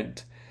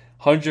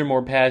 100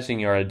 more passing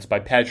yards by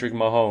Patrick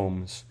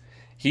Mahomes.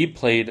 He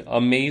played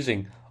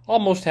amazing.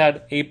 Almost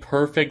had a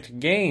perfect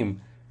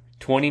game.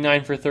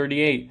 29 for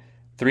 38,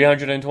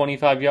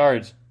 325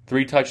 yards,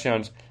 3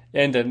 touchdowns,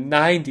 and a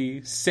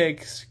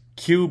 96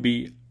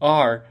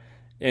 QBR.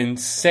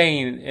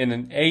 Insane in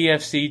an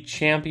AFC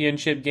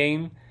championship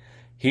game.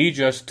 He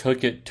just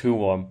took it to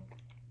him.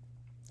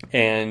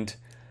 And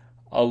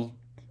I'm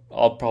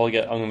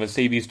going to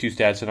save these two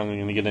stats and I'm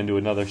going to get into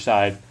another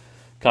side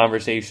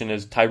conversation.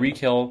 Is Tyreek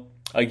Hill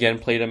again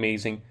played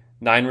amazing.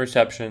 9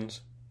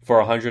 receptions for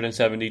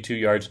 172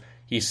 yards.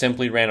 He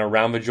simply ran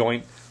around the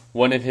joint.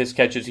 One of his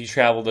catches, he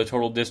traveled a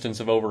total distance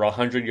of over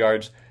 100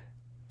 yards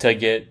to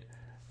get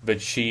the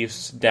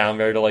Chiefs down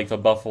there to like the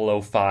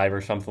Buffalo 5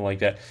 or something like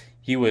that.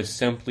 He was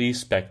simply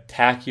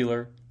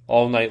spectacular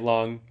all night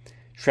long.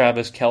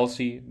 Travis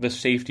Kelce, the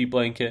safety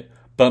blanket,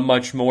 but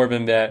much more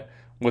than that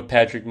with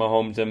Patrick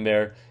Mahomes in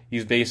there.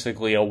 He's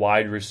basically a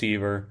wide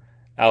receiver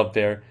out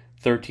there.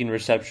 13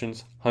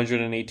 receptions,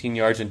 118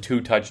 yards, and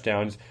 2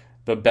 touchdowns.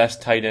 The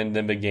best tight end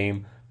in the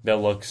game that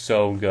looks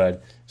so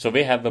good. So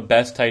they have the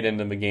best tight end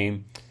in the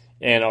game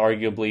and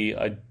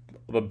arguably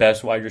the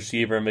best wide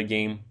receiver in the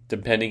game,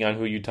 depending on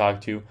who you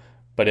talk to.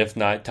 But if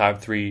not,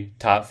 top 3,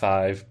 top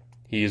 5.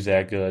 He's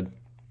that good.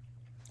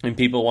 And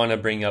people want to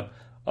bring up,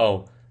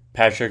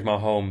 Patrick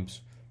Mahomes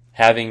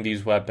having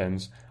these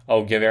weapons.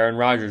 Give Aaron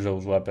Rodgers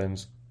those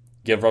weapons.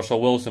 Give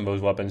Russell Wilson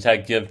those weapons.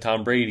 Heck, give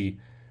Tom Brady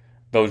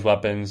those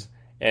weapons.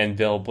 And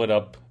they'll put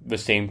up the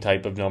same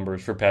type of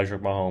numbers for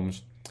Patrick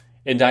Mahomes.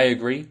 And I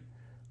agree.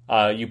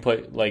 You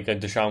put like a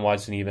Deshaun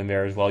Watson even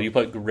there as well. You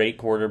put great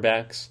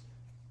quarterbacks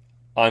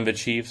on the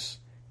Chiefs.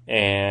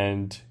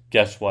 And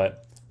guess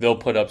what? They'll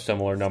put up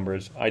similar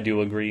numbers. I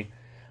do agree.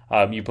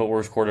 You put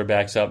worse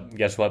quarterbacks up,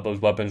 guess what? Those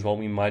weapons won't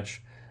mean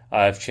much.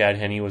 If Chad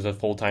Henne was a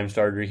full-time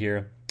starter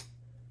here,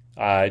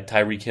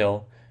 Tyreek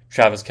Hill,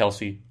 Travis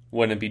Kelce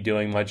wouldn't be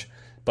doing much.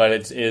 But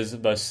it is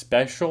the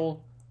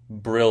special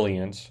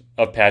brilliance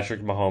of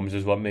Patrick Mahomes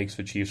is what makes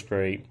the Chiefs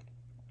great.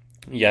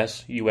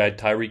 Yes, you add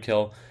Tyreek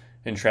Hill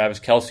and Travis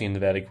Kelce into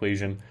that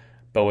equation,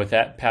 but with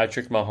that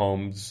Patrick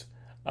Mahomes,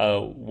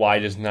 Y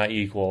does not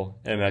equal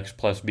MX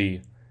plus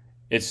B.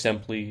 It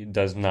simply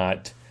does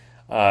not.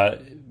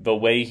 The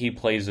way he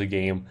plays the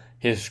game,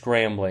 his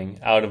scrambling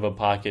out of a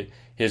pocket,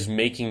 his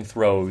making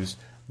throws,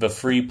 the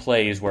free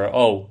plays where,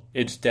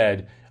 it's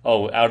dead,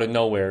 out of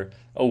nowhere,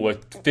 a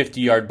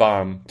 50-yard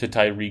bomb to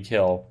Tyreek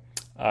Hill.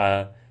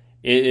 It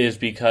is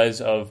because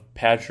of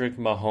Patrick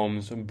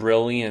Mahomes'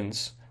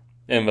 brilliance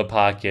in the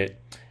pocket.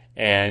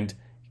 And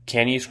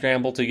can he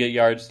scramble to get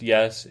yards?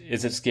 Yes.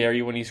 Is it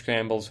scary when he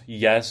scrambles?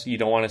 Yes. You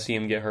don't want to see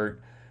him get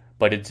hurt.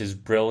 But it's his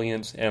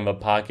brilliance in the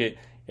pocket.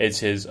 It's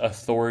his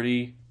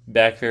authority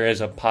back there as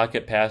a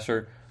pocket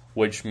passer,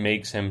 which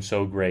makes him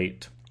so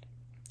great.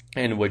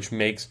 And which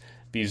makes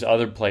these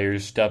other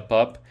players step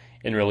up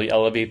and really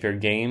elevate their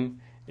game.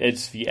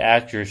 It's the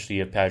accuracy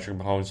of Patrick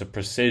Mahomes, the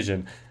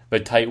precision, the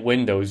tight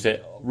windows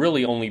that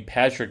really only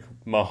Patrick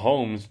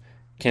Mahomes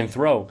can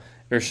throw.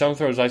 There's some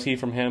throws I see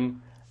from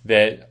him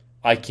that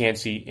I can't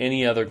see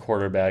any other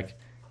quarterback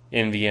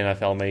in the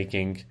NFL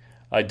making.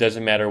 It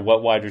doesn't matter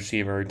what wide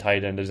receiver or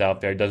tight end is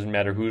out there. It doesn't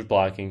matter who's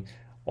blocking.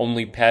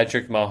 Only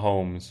Patrick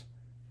Mahomes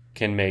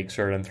can make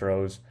certain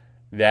throws.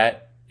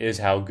 That is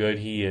how good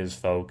he is,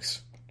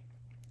 folks.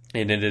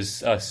 And it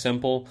is a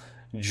simple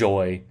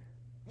joy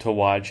to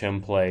watch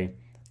him play.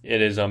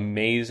 It is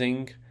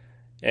amazing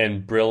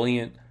and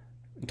brilliant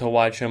to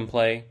watch him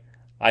play.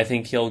 I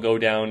think he'll go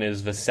down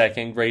as the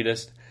second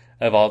greatest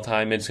of all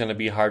time. It's going to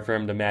be hard for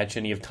him to match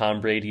any of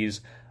Tom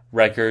Brady's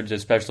records,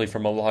 especially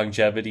from a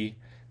longevity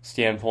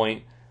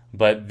standpoint.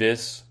 But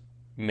this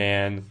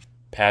man,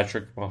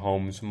 Patrick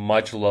Mahomes,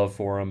 much love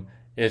for him,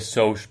 is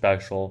so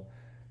special,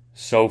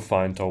 so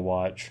fun to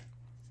watch.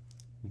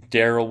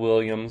 Darrell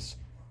Williams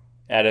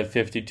added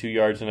 52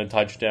 yards and a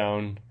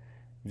touchdown.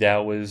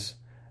 That was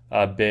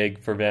big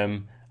for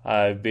them.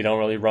 They don't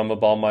really run the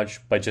ball much,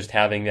 but just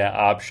having that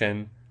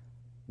option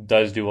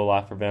does do a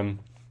lot for them.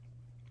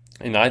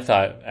 And I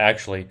thought,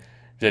 actually,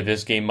 that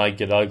this game might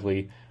get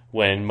ugly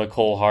when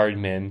Mecole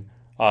Hardman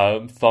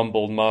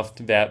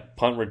muffed that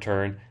punt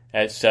return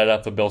and set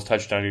up the Bills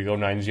touchdown to go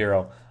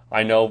 9-0.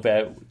 I know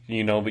that,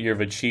 but you're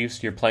the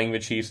Chiefs, you're playing the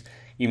Chiefs,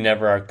 you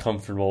never are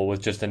comfortable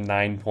with just a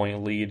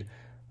 9-point lead.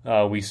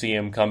 We see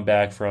him come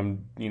back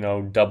from,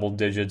 double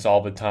digits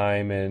all the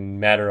time in a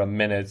matter of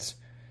minutes,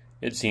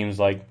 it seems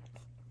like.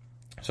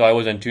 So I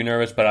wasn't too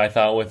nervous, but I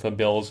thought with the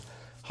Bills'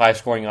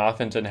 high-scoring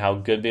offense and how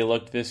good they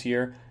looked this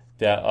year,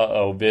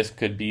 that, this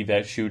could be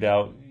that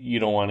shootout. You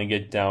don't want to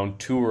get down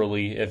too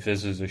early if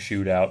this is a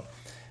shootout.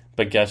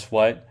 But guess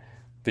what?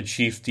 The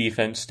Chiefs'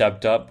 defense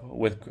stepped up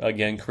with,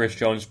 again, Chris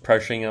Jones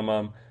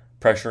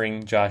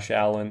pressuring Josh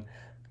Allen.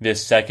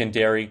 This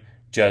secondary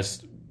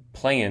just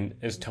playing,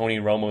 as Tony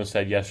Romo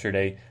said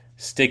yesterday,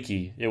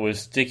 sticky. It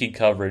was sticky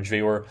coverage.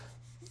 They were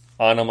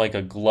on him like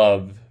a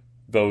glove,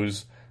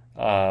 those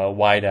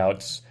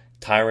wideouts.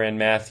 Tyrann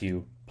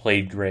Mathieu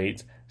played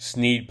great.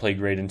 Snead played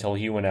great until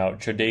he went out.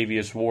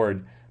 Tre'Davious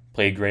Ward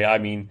played great. I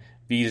mean,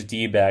 these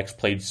D-backs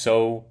played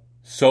so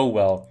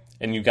well,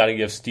 and you got to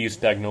give Steve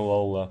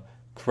Spagnuolo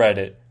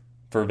credit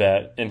for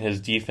that in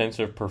his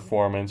defensive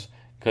performance,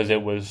 because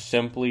it was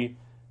simply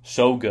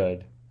so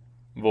good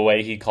the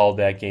way he called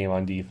that game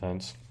on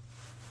defense.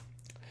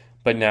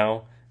 But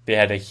now they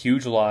had a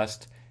huge loss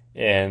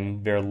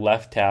in their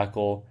left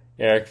tackle,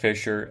 Eric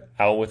Fisher,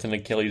 out with an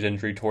Achilles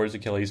injury towards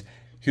Achilles.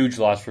 Huge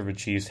loss for the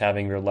Chiefs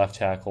having their left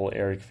tackle,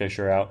 Eric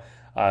Fisher,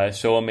 out.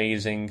 So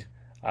amazing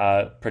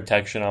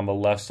protection on the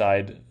left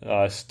side,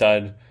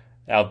 stud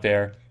out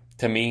there.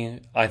 To me,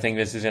 I think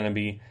this is going to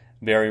be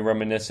very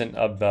reminiscent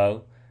of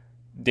the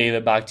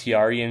David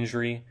Bakhtiari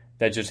injury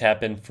that just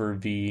happened for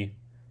the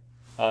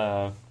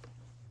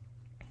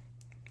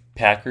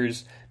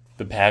Packers.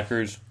 The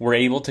Packers were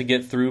able to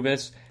get through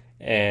this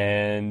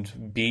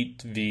and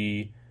beat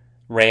the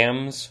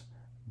Rams,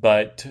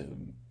 but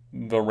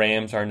the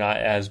Rams are not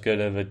as good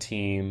of a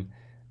team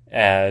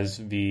as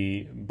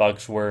the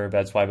Bucs were.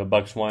 That's why the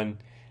Bucs won.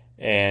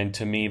 And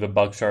to me, the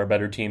Bucs are a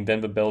better team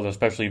than the Bills,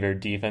 especially their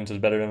defense is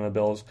better than the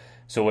Bills.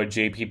 So with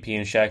JPP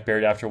and Shaq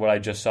Barrett, after what I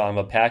just saw on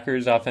the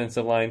Packers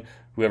offensive line,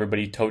 who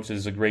everybody totes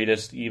is the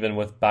greatest, even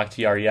with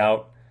Bakhtiari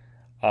out,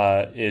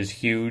 is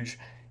huge.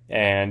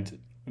 And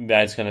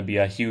that's going to be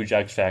a huge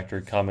X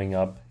factor coming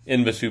up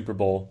in the Super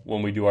Bowl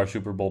when we do our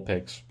Super Bowl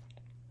picks.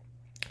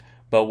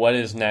 But what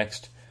is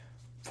next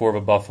for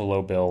the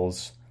Buffalo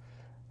Bills?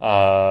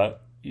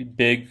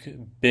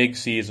 Big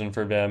season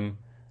for them.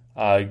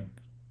 I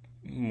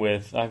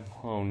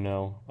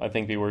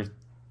think they were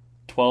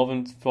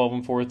 12-4,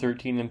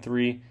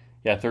 13-3.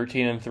 Yeah,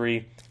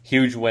 13-3.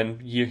 Huge win,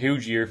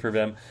 huge year for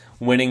them.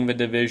 Winning the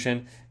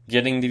division,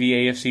 getting to the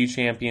AFC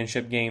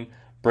Championship game,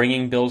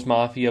 bringing Bills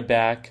Mafia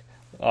back.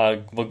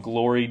 The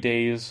glory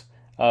days,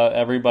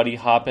 everybody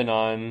hopping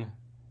on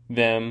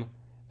them.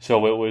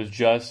 So it was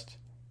just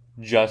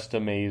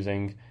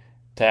amazing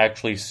to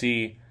actually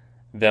see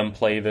them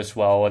play this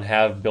well and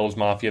have Bills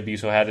Mafia be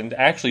so had, and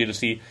actually to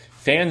see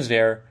fans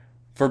there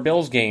for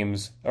Bills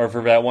games, or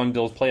for that one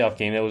Bills playoff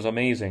game. It was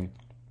amazing.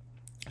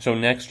 So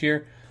next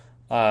year,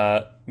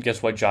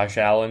 guess what? Josh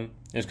Allen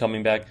is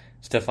coming back.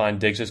 Stephon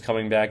Diggs is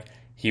coming back.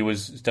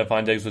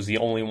 Stephon Diggs was the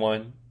only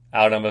one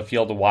out on the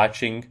field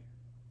watching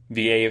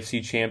the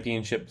AFC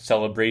Championship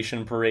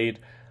celebration parade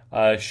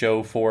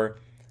show for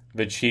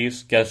the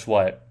Chiefs. Guess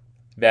what?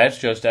 That's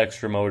just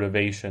extra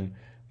motivation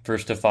for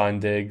Stephon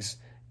Diggs.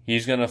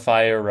 He's going to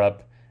fire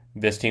up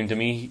this team. To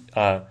me,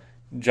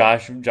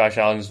 Josh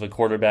Allen is the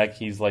quarterback.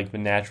 He's like the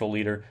natural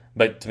leader.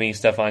 But to me,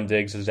 Stephon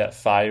Diggs is that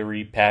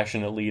fiery,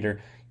 passionate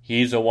leader.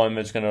 He's the one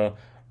that's going to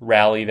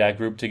rally that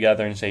group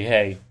together and say,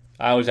 hey,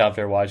 I was out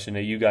there watching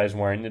it. You guys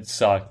weren't. It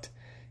sucked.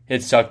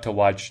 It sucked to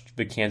watch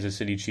the Kansas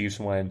City Chiefs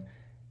win.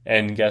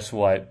 And guess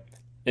what?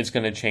 It's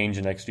going to change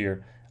next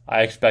year.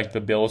 I expect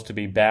the Bills to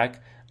be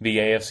back. The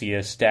AFC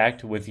is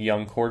stacked with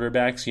young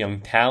quarterbacks,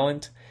 young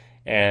talent,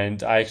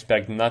 and I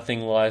expect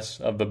nothing less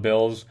of the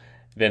Bills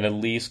than at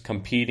least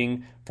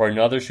competing for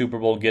another Super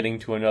Bowl, getting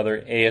to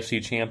another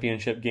AFC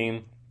Championship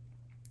game.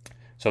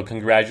 So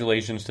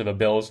congratulations to the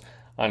Bills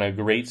on a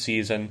great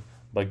season.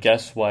 But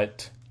guess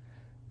what?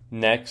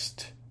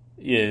 Next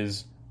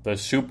is the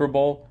Super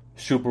Bowl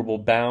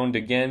bound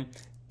again.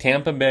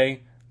 Tampa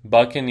Bay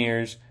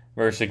Buccaneers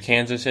versus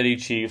Kansas City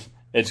Chiefs.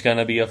 It's going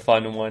to be a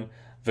fun one.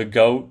 The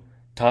GOAT,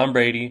 Tom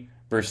Brady,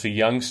 versus the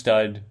young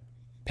stud,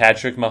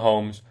 Patrick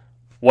Mahomes.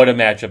 What a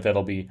matchup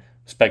that'll be.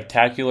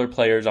 Spectacular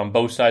players on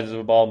both sides of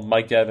the ball.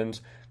 Mike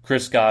Evans,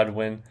 Chris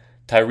Godwin,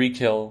 Tyreek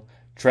Hill,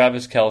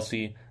 Travis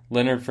Kelce,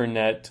 Leonard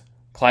Fournette,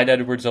 Clyde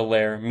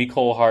Edwards-Helaire,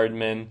 Mecole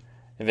Hardman,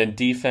 and then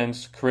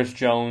defense, Chris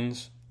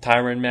Jones,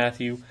 Tyrann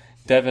Mathieu,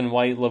 Devin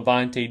White,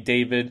 Levante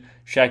David,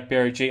 Shaq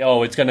Barrett,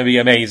 Oh, it's going to be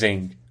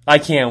amazing. I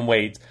can't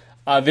wait.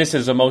 This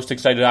is the most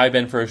excited I've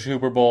been for a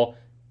Super Bowl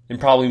in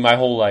probably my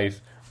whole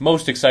life.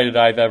 Most excited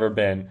I've ever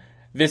been.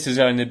 This is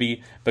going to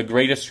be the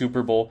greatest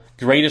Super Bowl,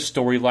 greatest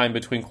storyline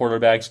between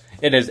quarterbacks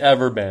it has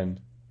ever been.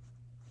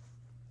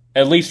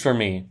 At least for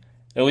me.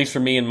 At least for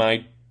me in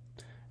my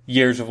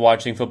years of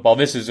watching football,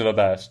 this is the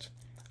best.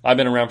 I've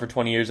been around for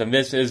 20 years, and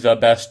this is the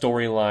best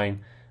storyline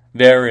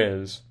there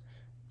is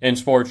in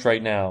sports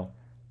right now.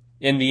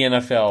 In the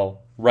NFL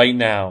right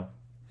now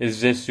is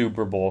this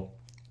Super Bowl.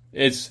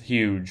 It's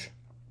huge.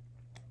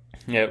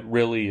 It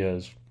really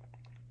is.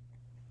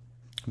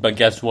 But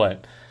guess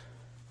what?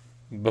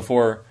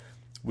 Before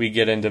we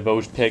get into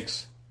those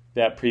picks,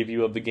 that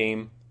preview of the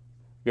game,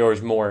 there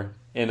was more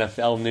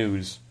NFL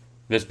news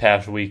this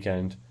past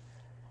weekend.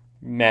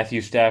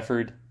 Matthew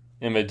Stafford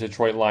and the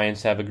Detroit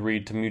Lions have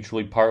agreed to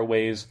mutually part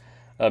ways.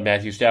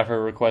 Matthew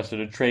Stafford requested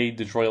a trade.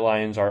 Detroit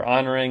Lions are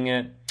honoring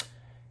it.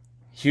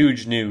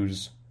 Huge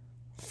news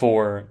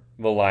for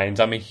the Lions.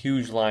 I'm a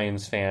huge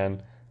Lions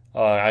fan.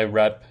 I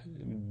rep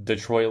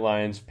Detroit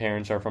Lions.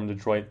 Parents are from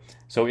Detroit.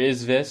 So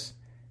is this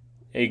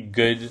a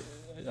good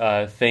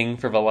thing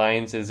for the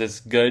Lions? Is this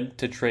good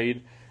to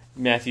trade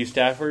Matthew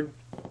Stafford?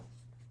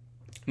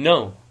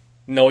 No.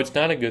 No, it's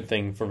not a good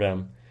thing for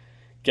them.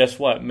 Guess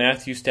what?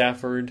 Matthew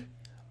Stafford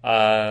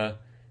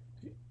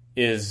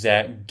is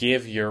that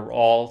give your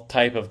all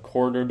type of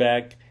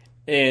quarterback.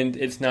 And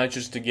it's not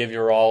just to give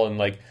your all and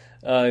like,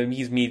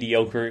 he's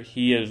mediocre.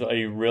 He is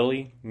a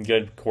really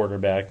good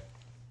quarterback.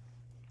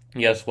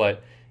 Guess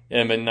what?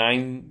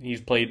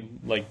 He's played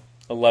like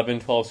 11,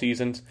 12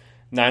 seasons.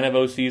 9 of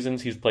those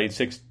seasons, he's played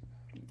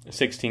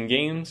 16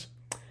 games.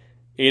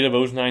 8 of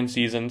those 9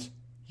 seasons,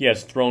 he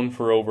has thrown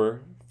for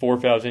over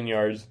 4,000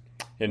 yards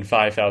and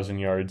 5,000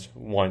 yards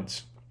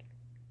once.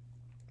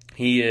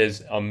 He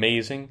is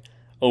amazing.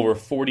 Over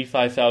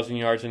 45,000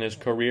 yards in his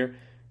career.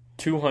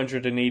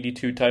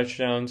 282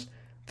 touchdowns.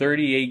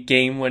 38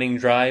 game-winning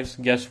drives.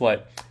 Guess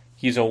what?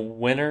 He's a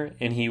winner,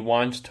 and he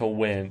wants to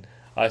win.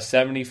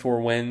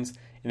 74 wins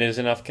in his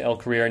NFL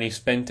career, and he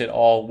spent it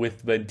all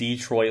with the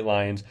Detroit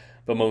Lions,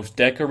 the most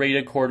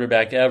decorated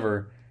quarterback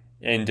ever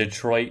in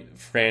Detroit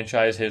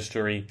franchise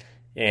history,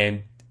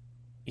 and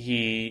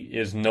he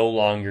is no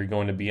longer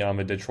going to be on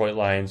the Detroit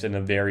Lions in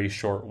a very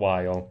short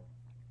while.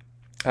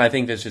 I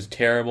think this is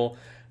terrible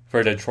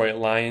for Detroit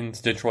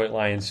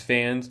Lions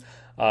fans.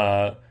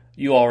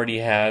 You already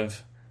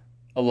have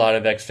a lot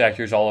of X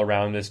factors all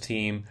around this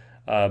team.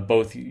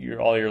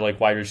 All your like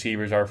wide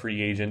receivers are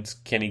free agents.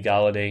 Kenny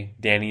Galladay,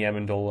 Danny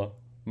Amendola,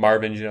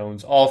 Marvin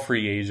Jones, all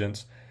free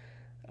agents.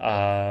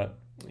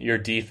 Your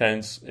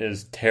defense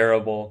is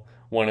terrible,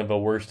 one of the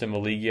worst in the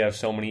league. You have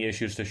so many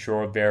issues to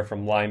shore up there,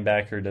 from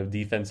linebacker to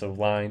defensive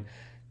line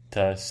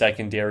to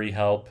secondary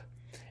help.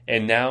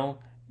 And now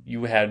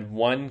you had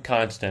one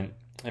constant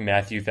in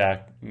Matthew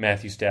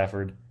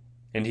Stafford,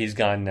 and he's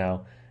gone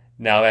now.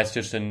 Now that's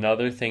just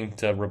another thing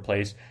to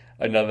replace,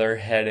 another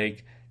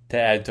headache to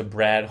add to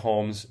Brad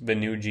Holmes, the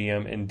new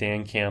GM, and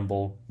Dan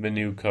Campbell, the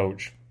new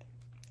coach.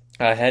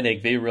 A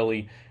headache they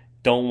really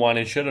don't want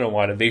and shouldn't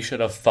want it. They should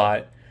have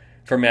fought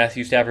for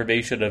Matthew Stafford.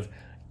 They should have.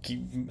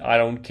 I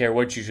don't care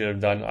what you should have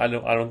done. I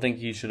don't think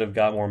he should have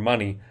got more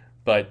money,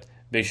 but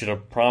they should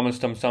have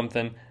promised him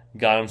something,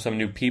 got him some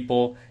new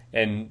people,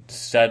 and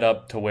set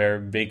up to where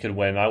they could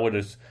win. I would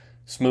have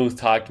smooth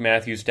talked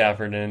Matthew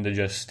Stafford into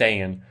just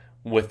staying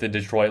with the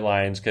Detroit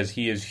Lions, because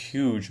he is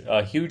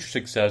a huge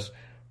success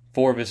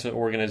for this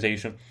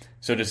organization.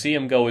 So to see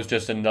him go is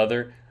just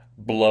another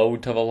blow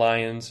to the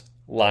Lions.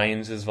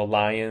 Lions is the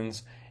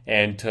Lions,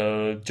 and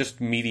to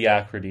just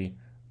mediocrity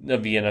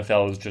of the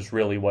NFL is just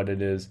really what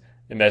it is.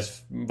 And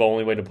that's the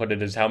only way to put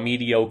it, is how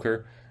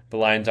mediocre the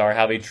Lions are,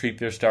 how they treat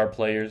their star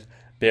players.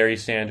 Barry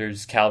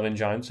Sanders, Calvin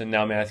Johnson,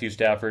 now Matthew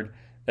Stafford.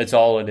 That's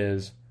all it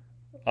is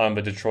on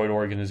the Detroit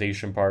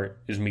organization part,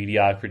 is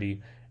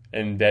mediocrity.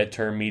 And that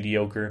term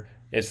mediocre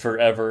is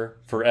forever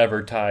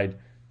tied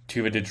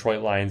to the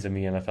Detroit Lions in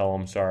the NFL.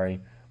 I'm sorry.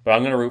 But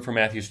I'm going to root for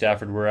Matthew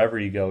Stafford wherever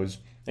he goes.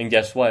 And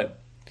guess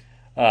what?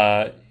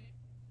 There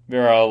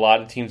are a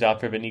lot of teams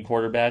out there that need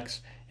quarterbacks.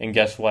 And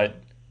guess what?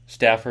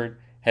 Stafford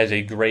has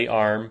a great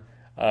arm,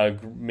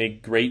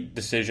 great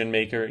decision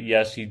maker.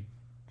 Yes, he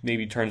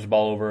maybe turns the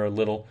ball over a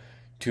little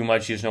too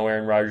much. He's no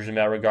Aaron Rodgers in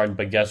that regard.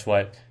 But guess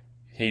what?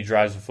 He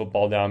drives the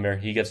football down there.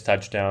 He gets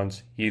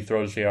touchdowns. He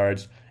throws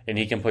yards. And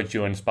he can put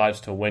you in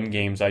spots to win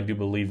games. I do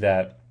believe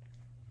that.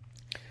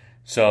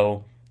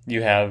 So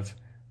you have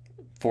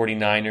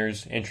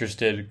 49ers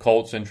interested,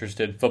 Colts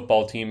interested,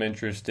 football team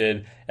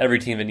interested. Every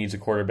team that needs a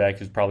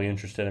quarterback is probably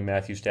interested in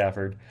Matthew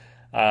Stafford.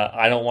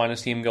 I don't want to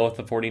see him go with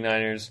the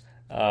 49ers.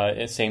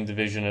 Same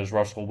division as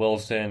Russell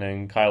Wilson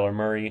and Kyler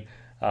Murray.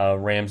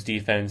 Rams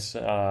defense.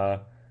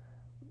 But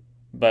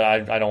I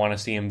don't want to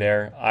see him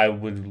there. I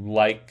would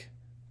like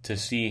to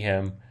see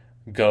him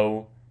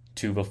go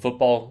to the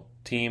football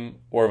team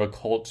or the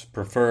Colts,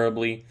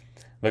 preferably.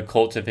 The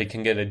Colts, if they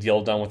can get a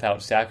deal done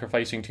without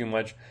sacrificing too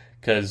much,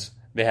 because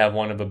they have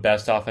one of the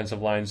best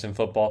offensive lines in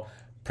football.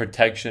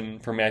 Protection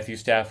for Matthew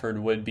Stafford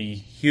would be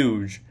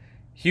huge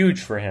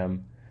for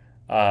him.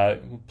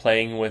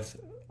 Playing with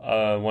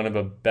one of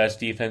the best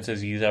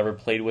defenses he's ever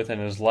played with in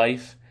his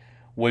life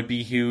would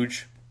be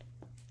huge.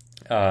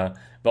 The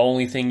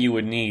only thing you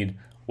would need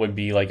would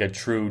be like a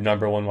true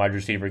number one wide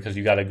receiver, because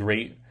you got a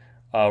great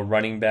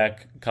running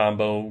back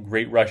combo,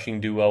 great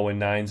rushing duo in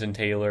Nines and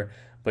Taylor,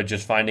 but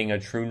just finding a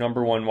true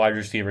number one wide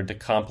receiver to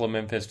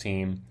complement this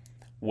team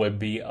would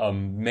be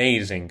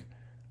amazing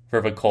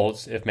for the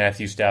Colts if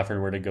Matthew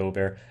Stafford were to go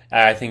there.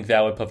 I think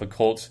that would put the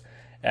Colts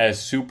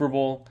as Super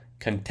Bowl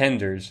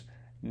contenders.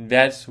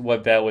 That's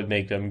what that would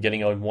make them.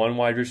 Getting a one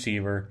wide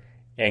receiver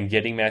and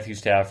getting Matthew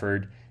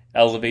Stafford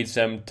elevates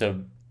them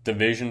to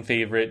division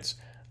favorites,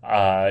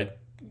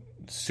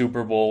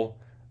 Super Bowl,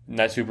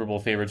 not Super Bowl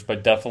favorites,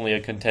 but definitely a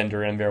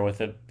contender in there with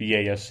the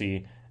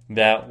AFC.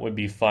 That would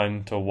be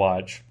fun to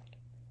watch.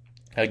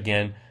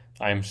 Again,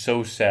 I'm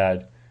so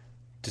sad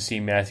to see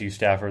Matthew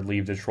Stafford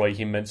leave Detroit.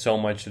 He meant so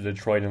much to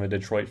Detroit and the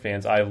Detroit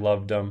fans. I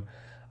loved him.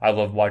 I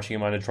loved watching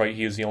him on Detroit.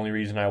 He was the only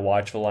reason I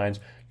watch the Lions.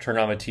 Turn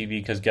on the TV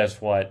because guess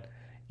what?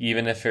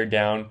 Even if they're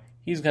down,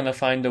 he's going to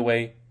find a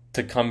way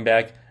to come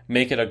back,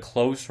 make it a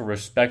close,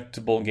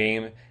 respectable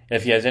game.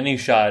 If he has any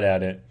shot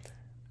at it,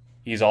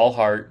 he's all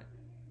heart.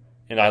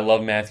 And I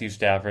love Matthew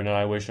Stafford, and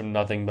I wish him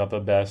nothing but the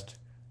best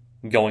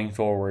going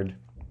forward.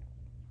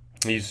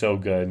 He's so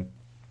good.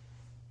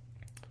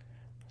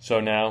 So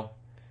now,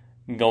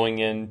 going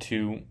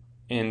into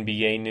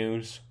NBA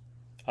news,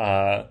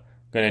 going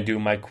to do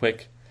my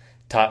quick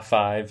top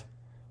 5.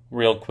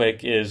 Real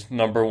quick is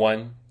number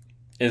 1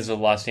 is the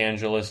Los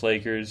Angeles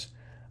Lakers.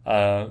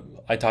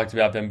 I talked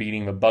about them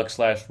beating the Bucks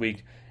last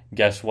week.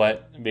 Guess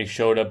what? They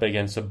showed up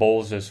against the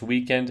Bulls this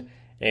weekend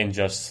and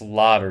just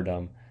slaughtered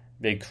them.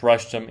 They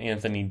crushed them.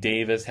 Anthony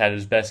Davis had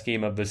his best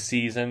game of the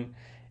season,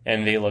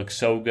 and they look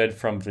so good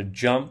from the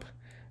jump.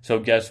 So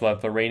guess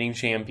what? The reigning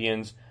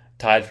champions,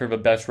 tied for the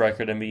best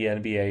record in the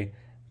NBA,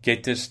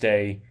 get to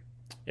stay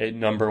at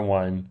number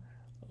 1.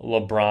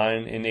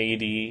 LeBron and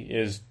AD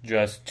is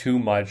just too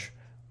much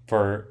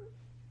for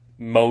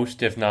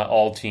most, if not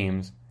all,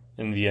 teams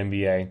in the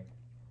NBA.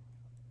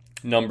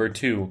 Number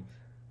 2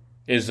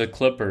 is the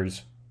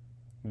Clippers.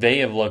 They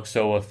have looked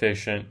so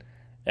efficient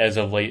as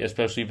of late,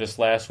 especially this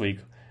last week.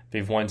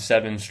 They've won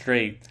 7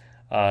 straight.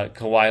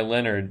 Kawhi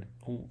Leonard,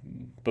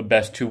 the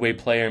best two-way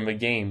player in the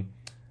game.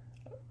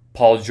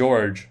 Paul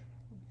George,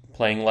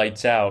 playing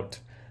lights out.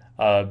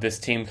 This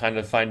team kind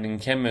of finding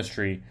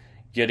chemistry,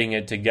 getting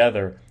it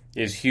together,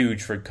 is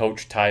huge for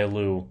Coach Ty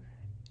Lue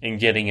in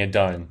getting it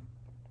done.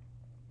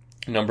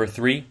 Number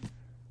 3,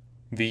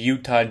 the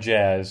Utah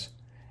Jazz.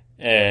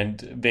 And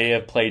they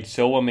have played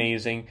so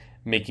amazing,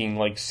 making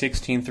like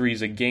 16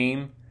 threes a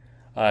game.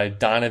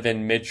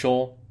 Donovan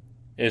Mitchell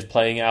is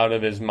playing out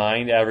of his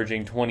mind,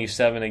 averaging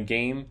 27 a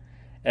game.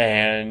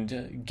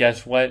 And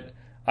guess what?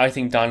 I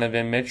think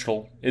Donovan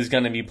Mitchell is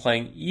going to be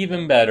playing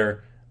even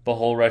better the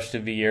whole rest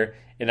of the year.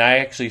 And I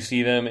actually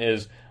see them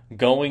as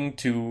going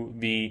to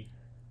the,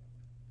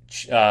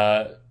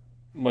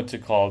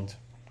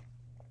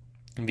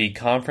 the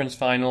conference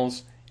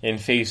finals and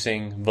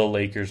facing the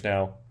Lakers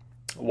now.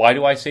 Why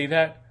do I say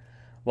that?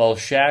 Well,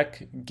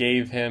 Shaq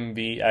gave him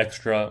the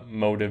extra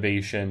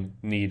motivation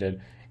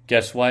needed.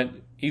 Guess what?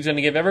 He's going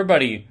to give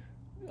everybody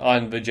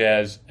on the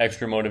Jazz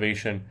extra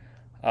motivation.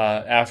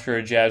 After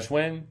a Jazz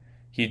win,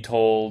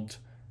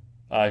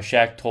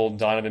 Shaq told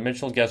Donovan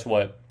Mitchell, guess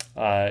what?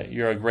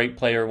 You're a great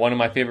player, one of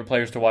my favorite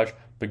players to watch,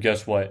 but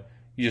guess what?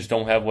 You just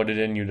don't have what it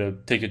in you to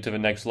take it to the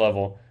next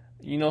level.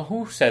 You know,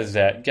 who says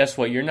that? Guess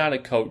what? You're not a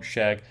coach,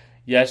 Shaq.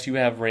 Yes, you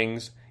have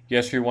rings.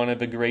 Yes, you're one of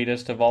the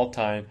greatest of all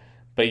time,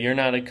 but you're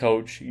not a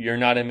coach. You're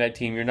not in that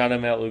team. You're not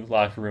in that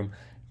locker room.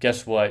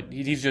 Guess what?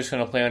 He's just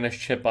going to play on his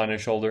chip on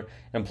his shoulder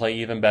and play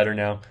even better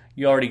now.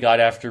 You already got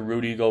after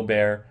Rudy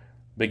Gobert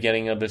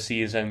beginning of the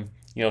season.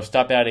 You know,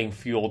 stop adding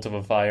fuel to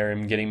the fire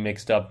and getting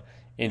mixed up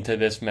into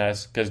this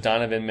mess, because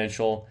Donovan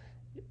Mitchell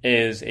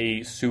is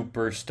a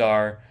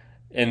superstar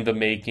in the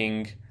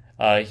making.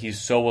 He's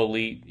so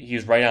elite.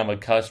 He's right on the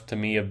cusp to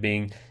me of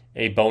being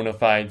a bona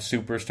fide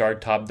superstar,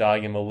 top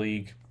dog in the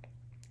league.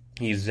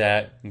 He's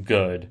that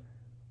good.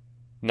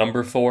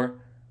 Number 4,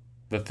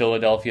 the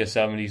Philadelphia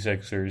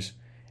 76ers.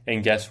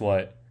 And guess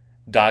what?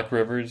 Doc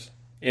Rivers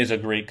is a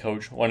great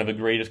coach, one of the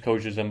greatest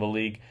coaches in the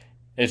league.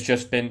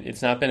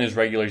 It's not been his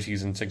regular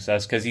season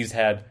success, because he's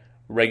had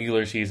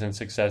regular season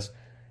success.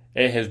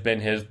 It has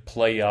been his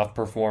playoff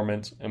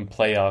performance and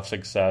playoff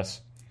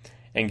success.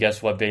 And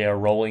guess what? They are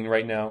rolling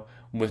right now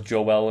with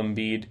Joel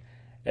Embiid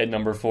at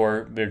number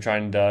 4. They're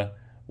trying to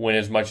win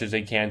as much as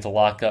they can to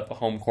lock up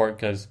home court,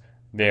 because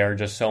they are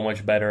just so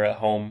much better at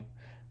home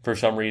for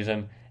some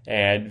reason.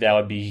 And that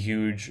would be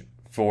huge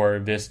for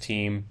this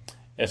team,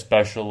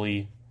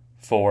 especially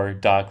for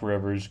Doc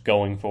Rivers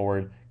going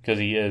forward, because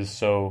he is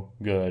so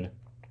good.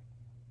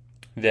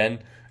 Then,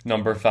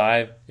 number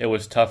 5, it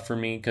was tough for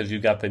me because you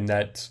got the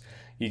Nets,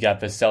 you got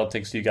the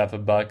Celtics, you got the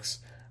Bucks,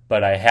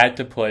 but I had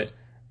to put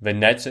the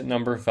Nets at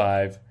number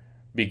 5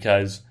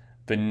 because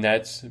the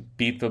Nets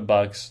beat the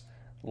Bucks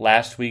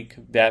last week.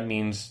 That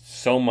means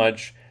so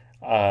much,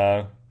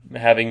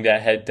 having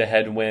that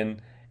head-to-head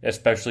win,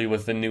 especially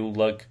with the new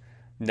look.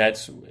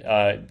 Nets,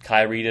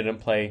 Kyrie didn't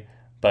play,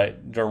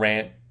 but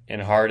Durant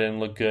and Harden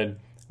look good.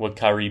 With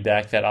Kyrie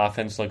back, that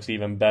offense looks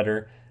even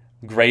better.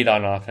 Great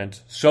on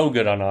offense, so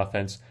good on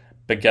offense.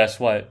 But guess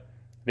what?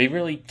 They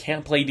really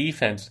can't play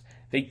defense.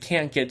 They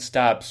can't get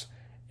stops.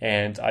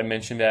 And I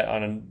mentioned that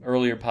on an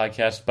earlier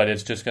podcast, but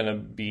it's just going to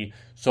be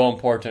so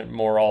important,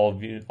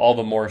 all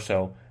the more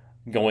so,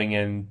 going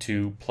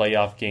into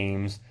playoff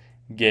games,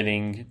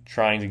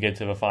 trying to get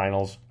to the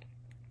finals,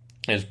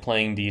 is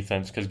playing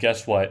defense. Because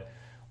guess what?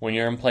 When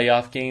you're in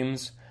playoff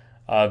games,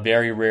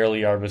 very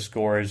rarely are the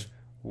scores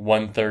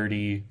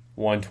 130,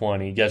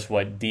 120. Guess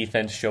what?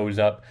 Defense shows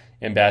up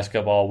in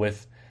basketball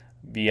with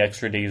the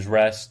extra day's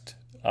rest.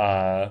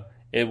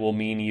 It will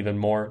mean even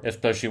more,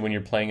 especially when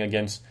you're playing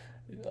against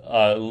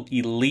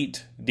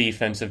elite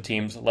defensive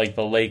teams like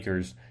the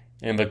Lakers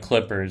and the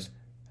Clippers,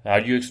 how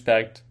do you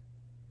expect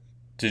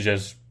to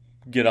just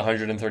get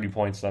 130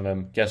 points on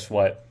them? Guess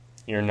what?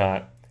 You're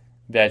not.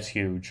 That's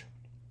huge.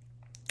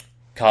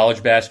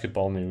 College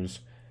basketball news.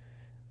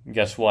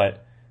 Guess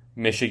what?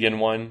 Michigan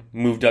won,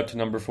 moved up to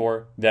number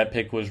 4. That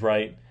pick was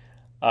right.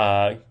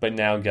 But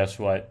now guess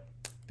what?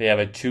 They have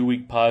a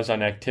 2-week pause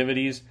on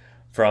activities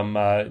from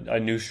a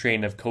new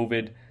strain of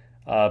COVID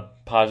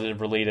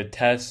positive related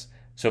tests.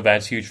 So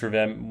that's huge for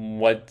them.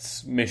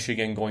 What's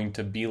Michigan going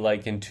to be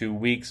like in 2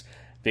 weeks?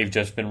 They've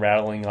just been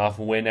rattling off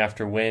win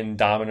after win,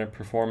 dominant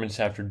performance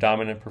after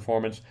dominant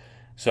performance.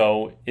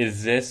 So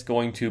is this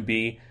going to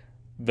be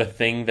the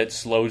thing that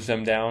slows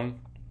them down?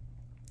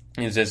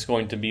 Is this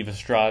going to be the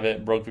straw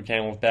that broke the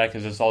camel's back?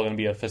 Is this all going to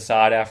be a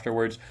facade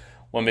afterwards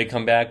when they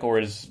come back? Or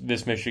is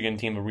this Michigan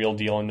team the real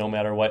deal, and no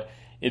matter what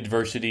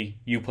adversity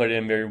you put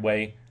in their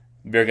way,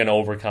 they're going to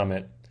overcome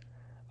it?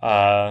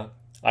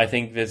 I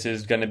think this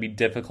is going to be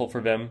difficult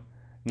for them,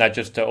 not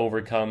just to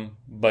overcome,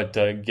 but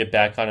to get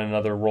back on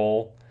another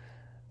roll,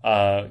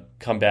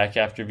 come back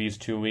after these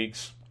 2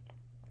 weeks.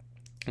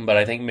 But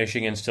I think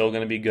Michigan's still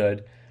going to be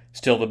good,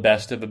 still the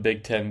best of the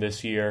Big Ten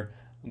this year,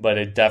 but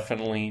it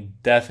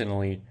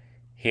definitely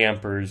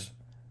hampers,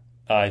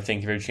 I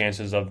think, their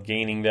chances of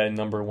gaining that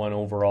number 1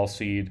 overall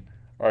seed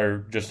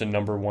or just a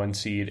number 1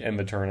 seed in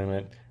the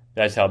tournament.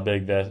 That's how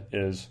big that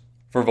is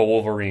for the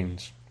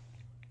Wolverines.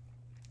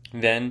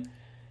 Then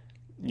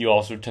you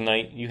also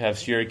tonight you have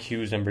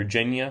Syracuse and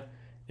Virginia.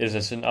 Is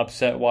this an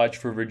upset watch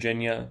for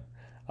Virginia?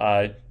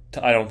 I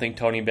don't think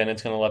Tony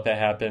Bennett's going to let that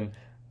happen.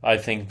 I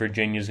think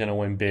Virginia's going to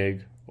win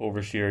big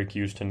over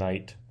Syracuse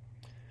tonight.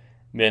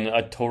 Then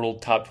a total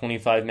top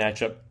 25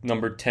 matchup,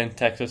 number 10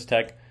 Texas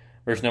Tech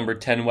versus number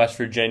 10 West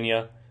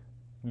Virginia.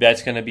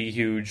 That's going to be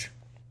huge.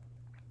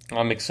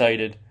 I'm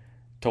excited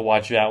to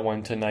watch that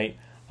one tonight.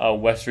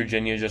 West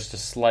Virginia just a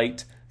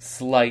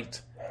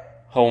slight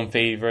home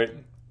favorite,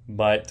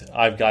 but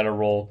I've got to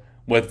roll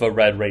with the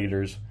Red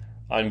Raiders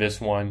on this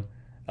one.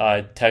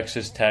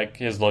 Texas Tech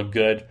has looked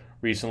good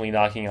recently,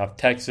 knocking off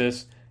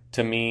Texas.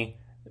 To me,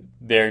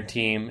 their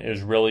team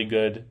is really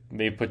good.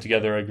 They've put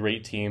together a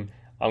great team.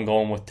 I'm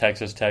going with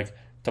Texas Tech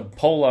to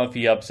pull off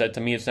the upset.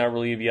 To me, it's not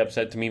really the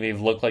upset. To me,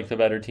 they've looked like the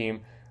better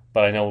team.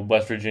 But I know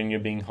West Virginia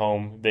being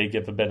home, they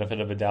get the benefit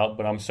of a doubt.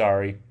 But I'm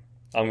sorry.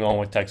 I'm going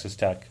with Texas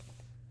Tech.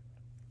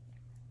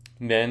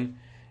 Then,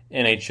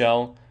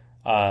 NHL.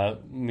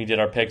 We did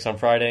our picks on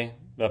Friday.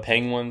 The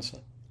Penguins,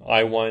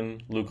 I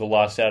won. Luka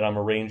lost that. I'm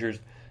a Rangers.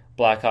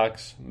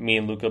 Blackhawks, me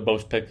and Luka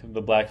both picked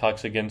the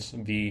Blackhawks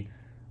against the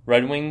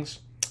Red Wings.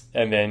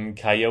 And then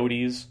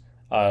Coyotes,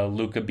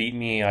 Luka beat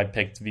me. I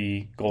picked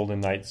the Golden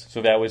Knights.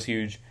 So that was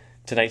huge.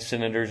 Tonight,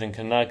 Senators and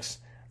Canucks.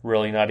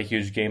 Really not a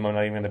huge game. I'm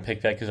not even going to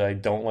pick that because I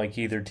don't like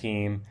either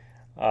team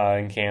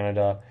in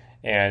Canada.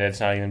 And it's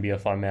not even going to be a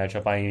fun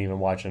matchup. I ain't even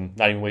watching,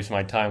 not even wasting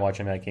my time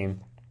watching that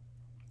game.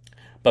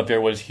 But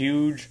there was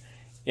huge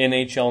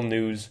NHL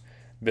news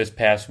this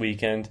past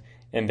weekend,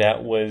 and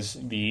that was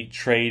the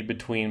trade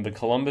between the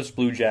Columbus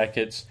Blue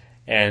Jackets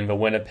and the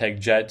Winnipeg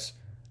Jets.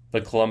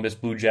 The Columbus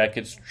Blue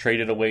Jackets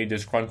traded away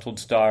disgruntled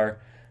star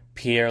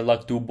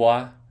Pierre-Luc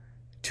Dubois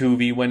to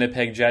the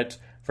Winnipeg Jets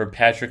for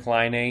Patrick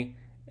Laine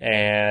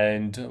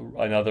and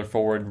another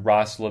forward,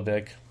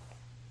 Roslovic.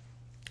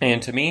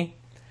 And to me,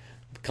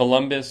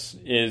 Columbus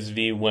is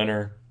the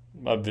winner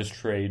of this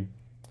trade.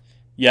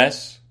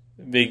 Yes,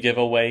 they give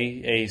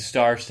away a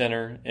star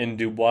center in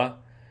Dubois,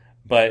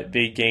 but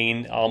they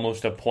gain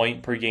almost a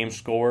point per game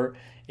score.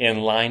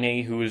 And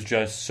Laine, who is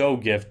just so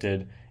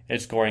gifted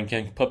at scoring,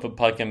 can put the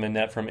puck in the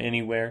net from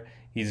anywhere.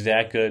 He's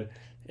that good.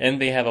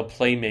 And they have a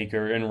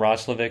playmaker in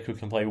Roslovic who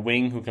can play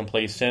wing, who can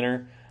play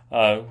center,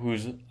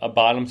 who's a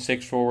bottom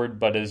 6 forward,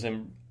 but is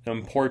an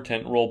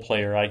important role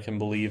player, I can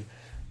believe,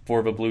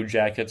 for the Blue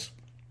Jackets.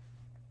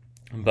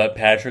 But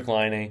Patrick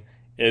Laine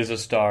is a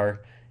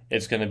star.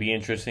 It's going to be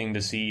interesting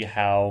to see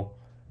how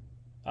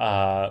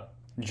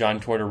John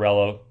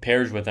Tortorella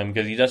pairs with him,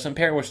 because he doesn't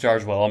pair with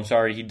stars well. I'm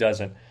sorry, he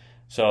doesn't.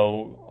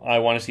 So I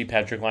want to see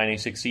Patrick Laine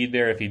succeed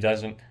there. If he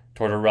doesn't,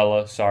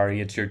 Tortorella,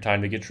 sorry, it's your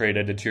time to get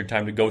traded. It's your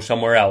time to go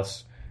somewhere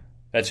else.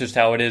 That's just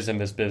how it is in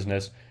this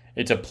business.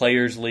 It's a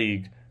players'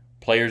 league.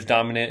 Players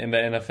dominant in the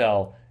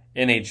NFL,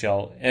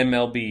 NHL,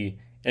 MLB,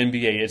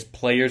 NBA. It's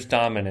players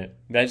dominant.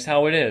 That's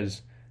how it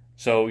is.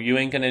 So you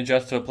ain't going to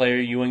adjust to a player.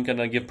 You ain't going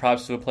to give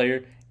props to a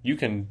player. You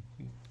can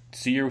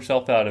see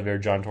yourself out of there,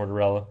 John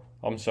Tortorella.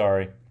 I'm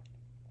sorry.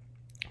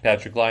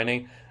 Patrick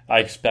Laine, I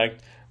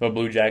expect the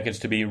Blue Jackets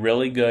to be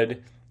really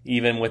good,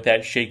 even with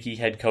that shaky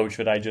head coach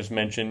that I just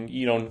mentioned.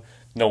 You don't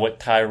know what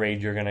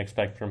tirade you're going to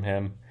expect from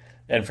him.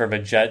 And for the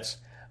Jets,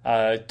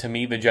 to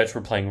me, the Jets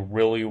were playing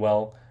really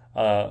well.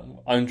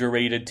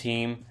 Underrated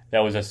team that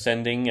was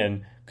ascending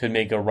and could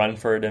make a run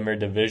for it in their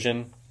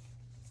division.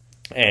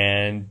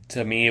 And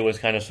to me, it was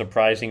kind of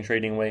surprising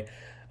trading away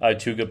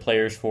 2 good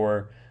players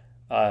for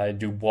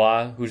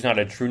Dubois, who's not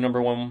a true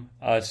number 1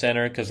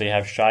 center because they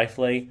have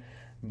Scheifele,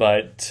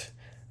 but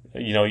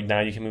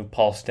Now you can move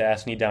Paul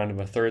Stastny down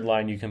to a third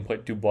line. You can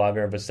put Dubois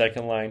there of a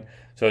second line.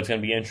 So it's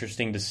going to be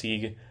interesting to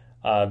see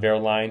their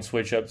line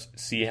switch-ups,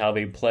 see how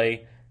they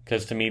play,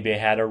 because to me they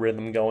had a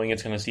rhythm going.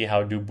 It's going to see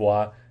how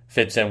Dubois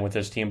fits in with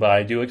this team. But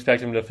I do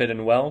expect him to fit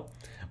in well,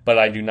 but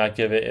I do not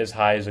give it as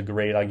high as a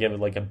grade. I give it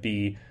like a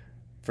B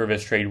for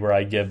this trade, where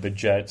I give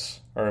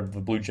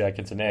the Blue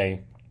Jackets an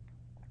A.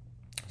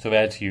 So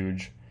that's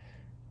huge.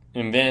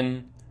 And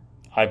then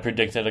I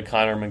predicted a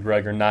Conor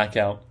McGregor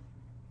knockout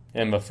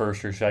in the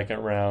first or second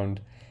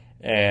round,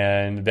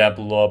 and that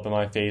blew up in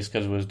my face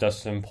because it was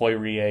Dustin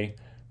Poirier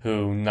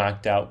who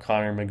knocked out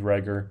Conor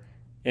McGregor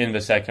in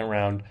the second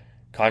round.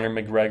 Conor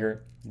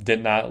McGregor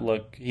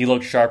he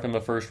looked sharp in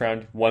the first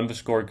round, won the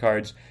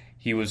scorecards.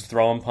 He was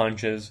throwing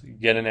punches,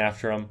 getting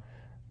after him,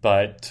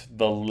 but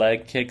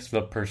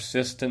the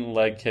persistent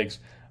leg kicks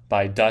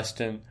by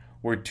Dustin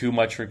were too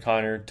much for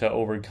Conor to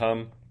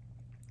overcome.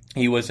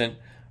 He wasn't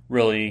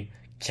really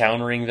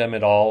countering them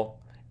at all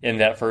in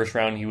that first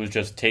round. He was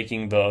just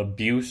taking the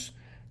abuse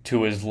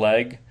to his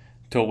leg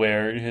to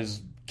where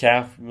his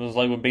calf was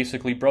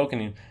basically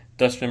broken.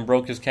 Dustin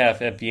broke his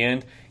calf. At the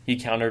end, he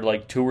countered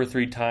like 2 or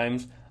 3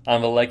 times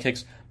on the leg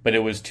kicks, but it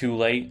was too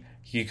late.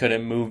 He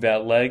couldn't move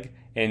that leg,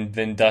 and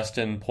then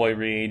Dustin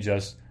Poirier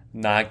just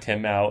knocked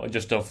him out.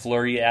 Just a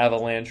flurry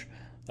avalanche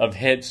of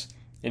hits,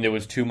 and it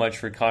was too much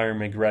for Conor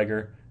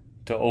McGregor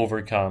to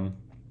overcome.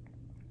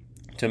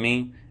 To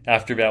me,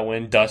 after that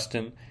win,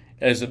 Dustin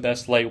is the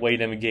best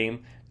lightweight in the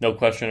game, no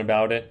question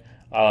about it.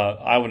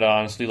 I would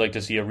honestly like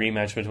to see a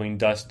rematch between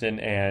Dustin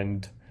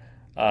and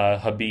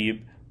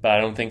Khabib, but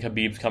I don't think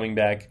Khabib's coming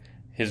back.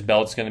 His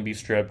belt's going to be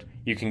stripped.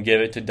 You can give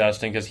it to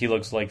Dustin because he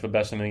looks like the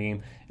best in the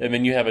game. And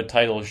then you have a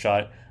title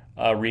shot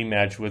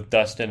rematch with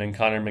Dustin and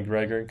Conor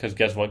McGregor, because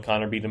guess what?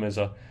 Conor beat him as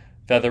a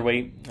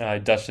featherweight.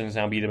 Dustin's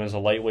now beat him as a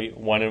lightweight,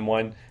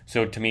 1-1.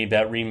 So to me,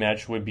 that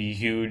rematch would be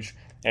huge.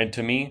 And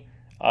to me,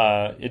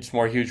 it's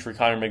more huge for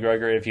Conor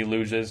McGregor if he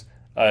loses.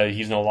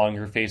 He's no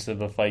longer face of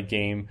the fight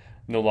game,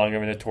 no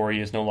longer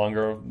notorious, no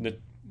longer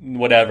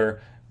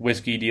whatever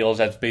whiskey deals.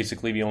 That's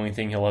basically the only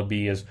thing he'll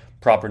be is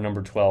proper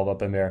number 12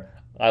 up in there.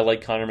 I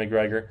like Conor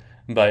McGregor,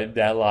 but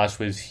that loss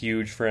was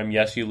huge for him.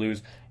 Yes, you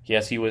lose.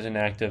 Yes, he was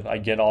inactive. I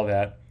get all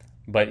that,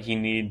 but he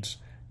needs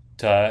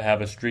to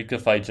have a streak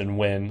of fights and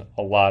win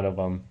a lot of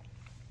them.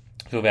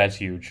 So that's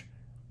huge.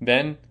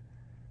 Then,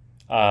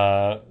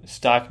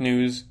 stock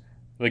news,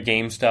 the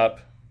GameStop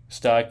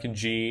stock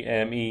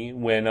GME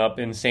went up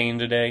insane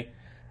today.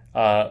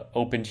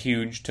 Opened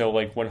huge to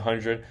like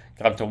 100,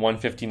 got up to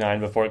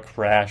 159 before it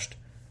crashed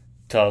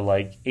to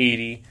like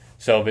 80.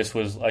 So this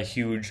was a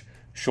huge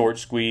short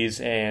squeeze,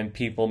 and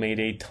people made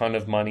a ton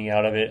of money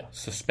out of it,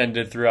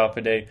 suspended throughout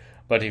the day.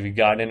 But if you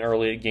got in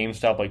early at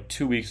GameStop like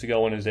 2 weeks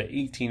ago when it was at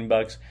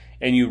 $18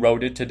 and you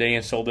rode it today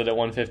and sold it at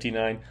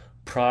 159,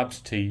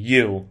 props to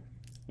you.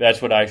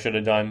 That's what I should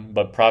have done,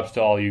 but props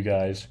to all you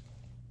guys.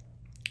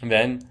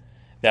 Then,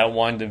 that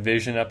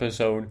WandaVision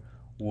episode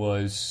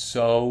was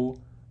so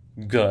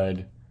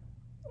good.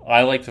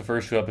 I liked the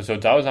first 2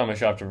 episodes. I was on my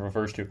shop for the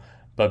first 2.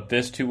 But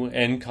this 2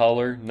 in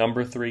color,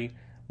 number 3,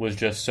 was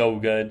just so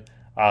good.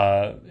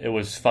 It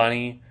was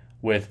funny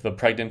with the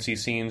pregnancy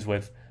scenes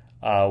with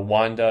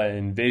Wanda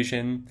and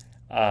Vision.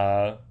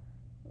 I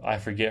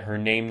forget her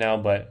name now,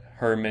 but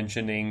her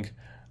mentioning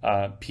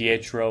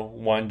Pietro,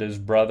 Wanda's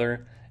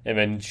brother, and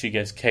then she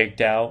gets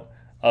kicked out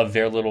of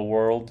their little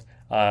world.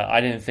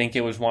 I didn't think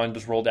it was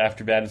Wanda's world.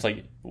 After that, it's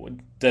like,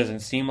 it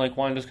doesn't seem like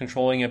Wanda's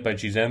controlling it, but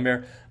she's in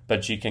there,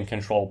 but she can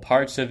control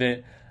parts of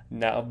it.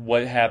 Now,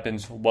 what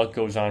happens, what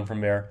goes on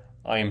from there?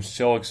 I am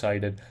so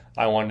excited.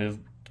 I want to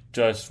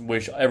just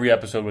wish every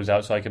episode was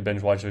out so I could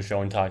binge watch the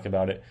show and talk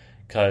about it,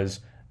 because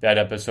that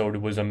episode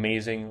was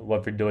amazing.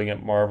 What they're doing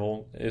at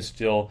Marvel is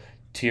still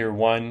tier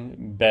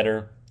 1,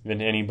 better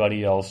than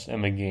anybody else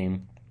in the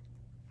game.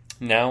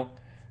 Now,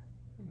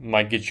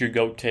 my Get Your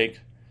Goat take.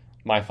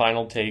 My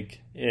final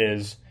take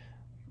is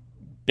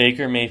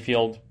Baker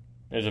Mayfield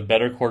is a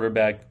better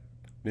quarterback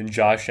than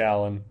Josh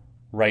Allen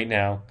right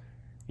now.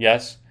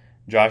 Yes,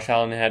 Josh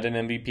Allen had an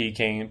MVP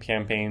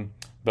campaign,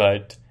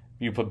 but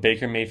you put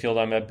Baker Mayfield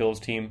on that Bills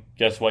team,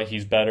 guess what?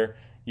 He's better.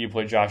 You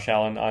put Josh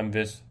Allen on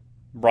this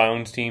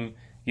Browns team,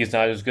 he's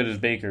not as good as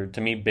Baker.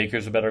 To me,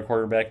 Baker's a better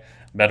quarterback,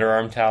 better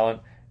arm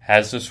talent,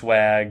 has the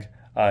swag.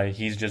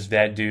 He's just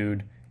that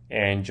dude,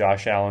 and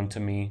Josh Allen, to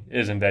me,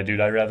 isn't that dude.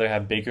 I'd rather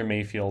have Baker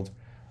Mayfield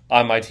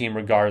on my team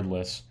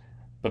regardless.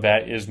 But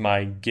that is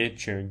my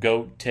Get Your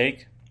Goat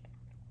take.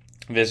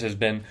 This has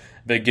been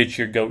the Get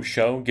Your Goat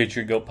Show, Get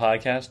Your Goat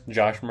Podcast.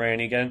 Josh Moran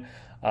again.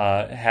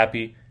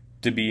 Happy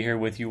to be here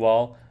with you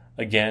all.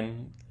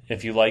 Again,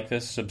 if you like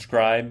this,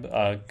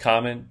 subscribe,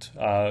 comment,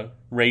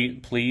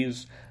 rate,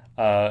 please.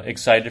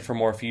 Excited for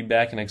more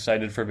feedback and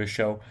excited for the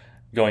show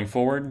going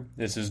forward.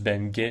 This has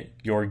been Get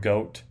Your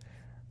Goat.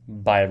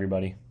 Bye,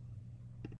 everybody.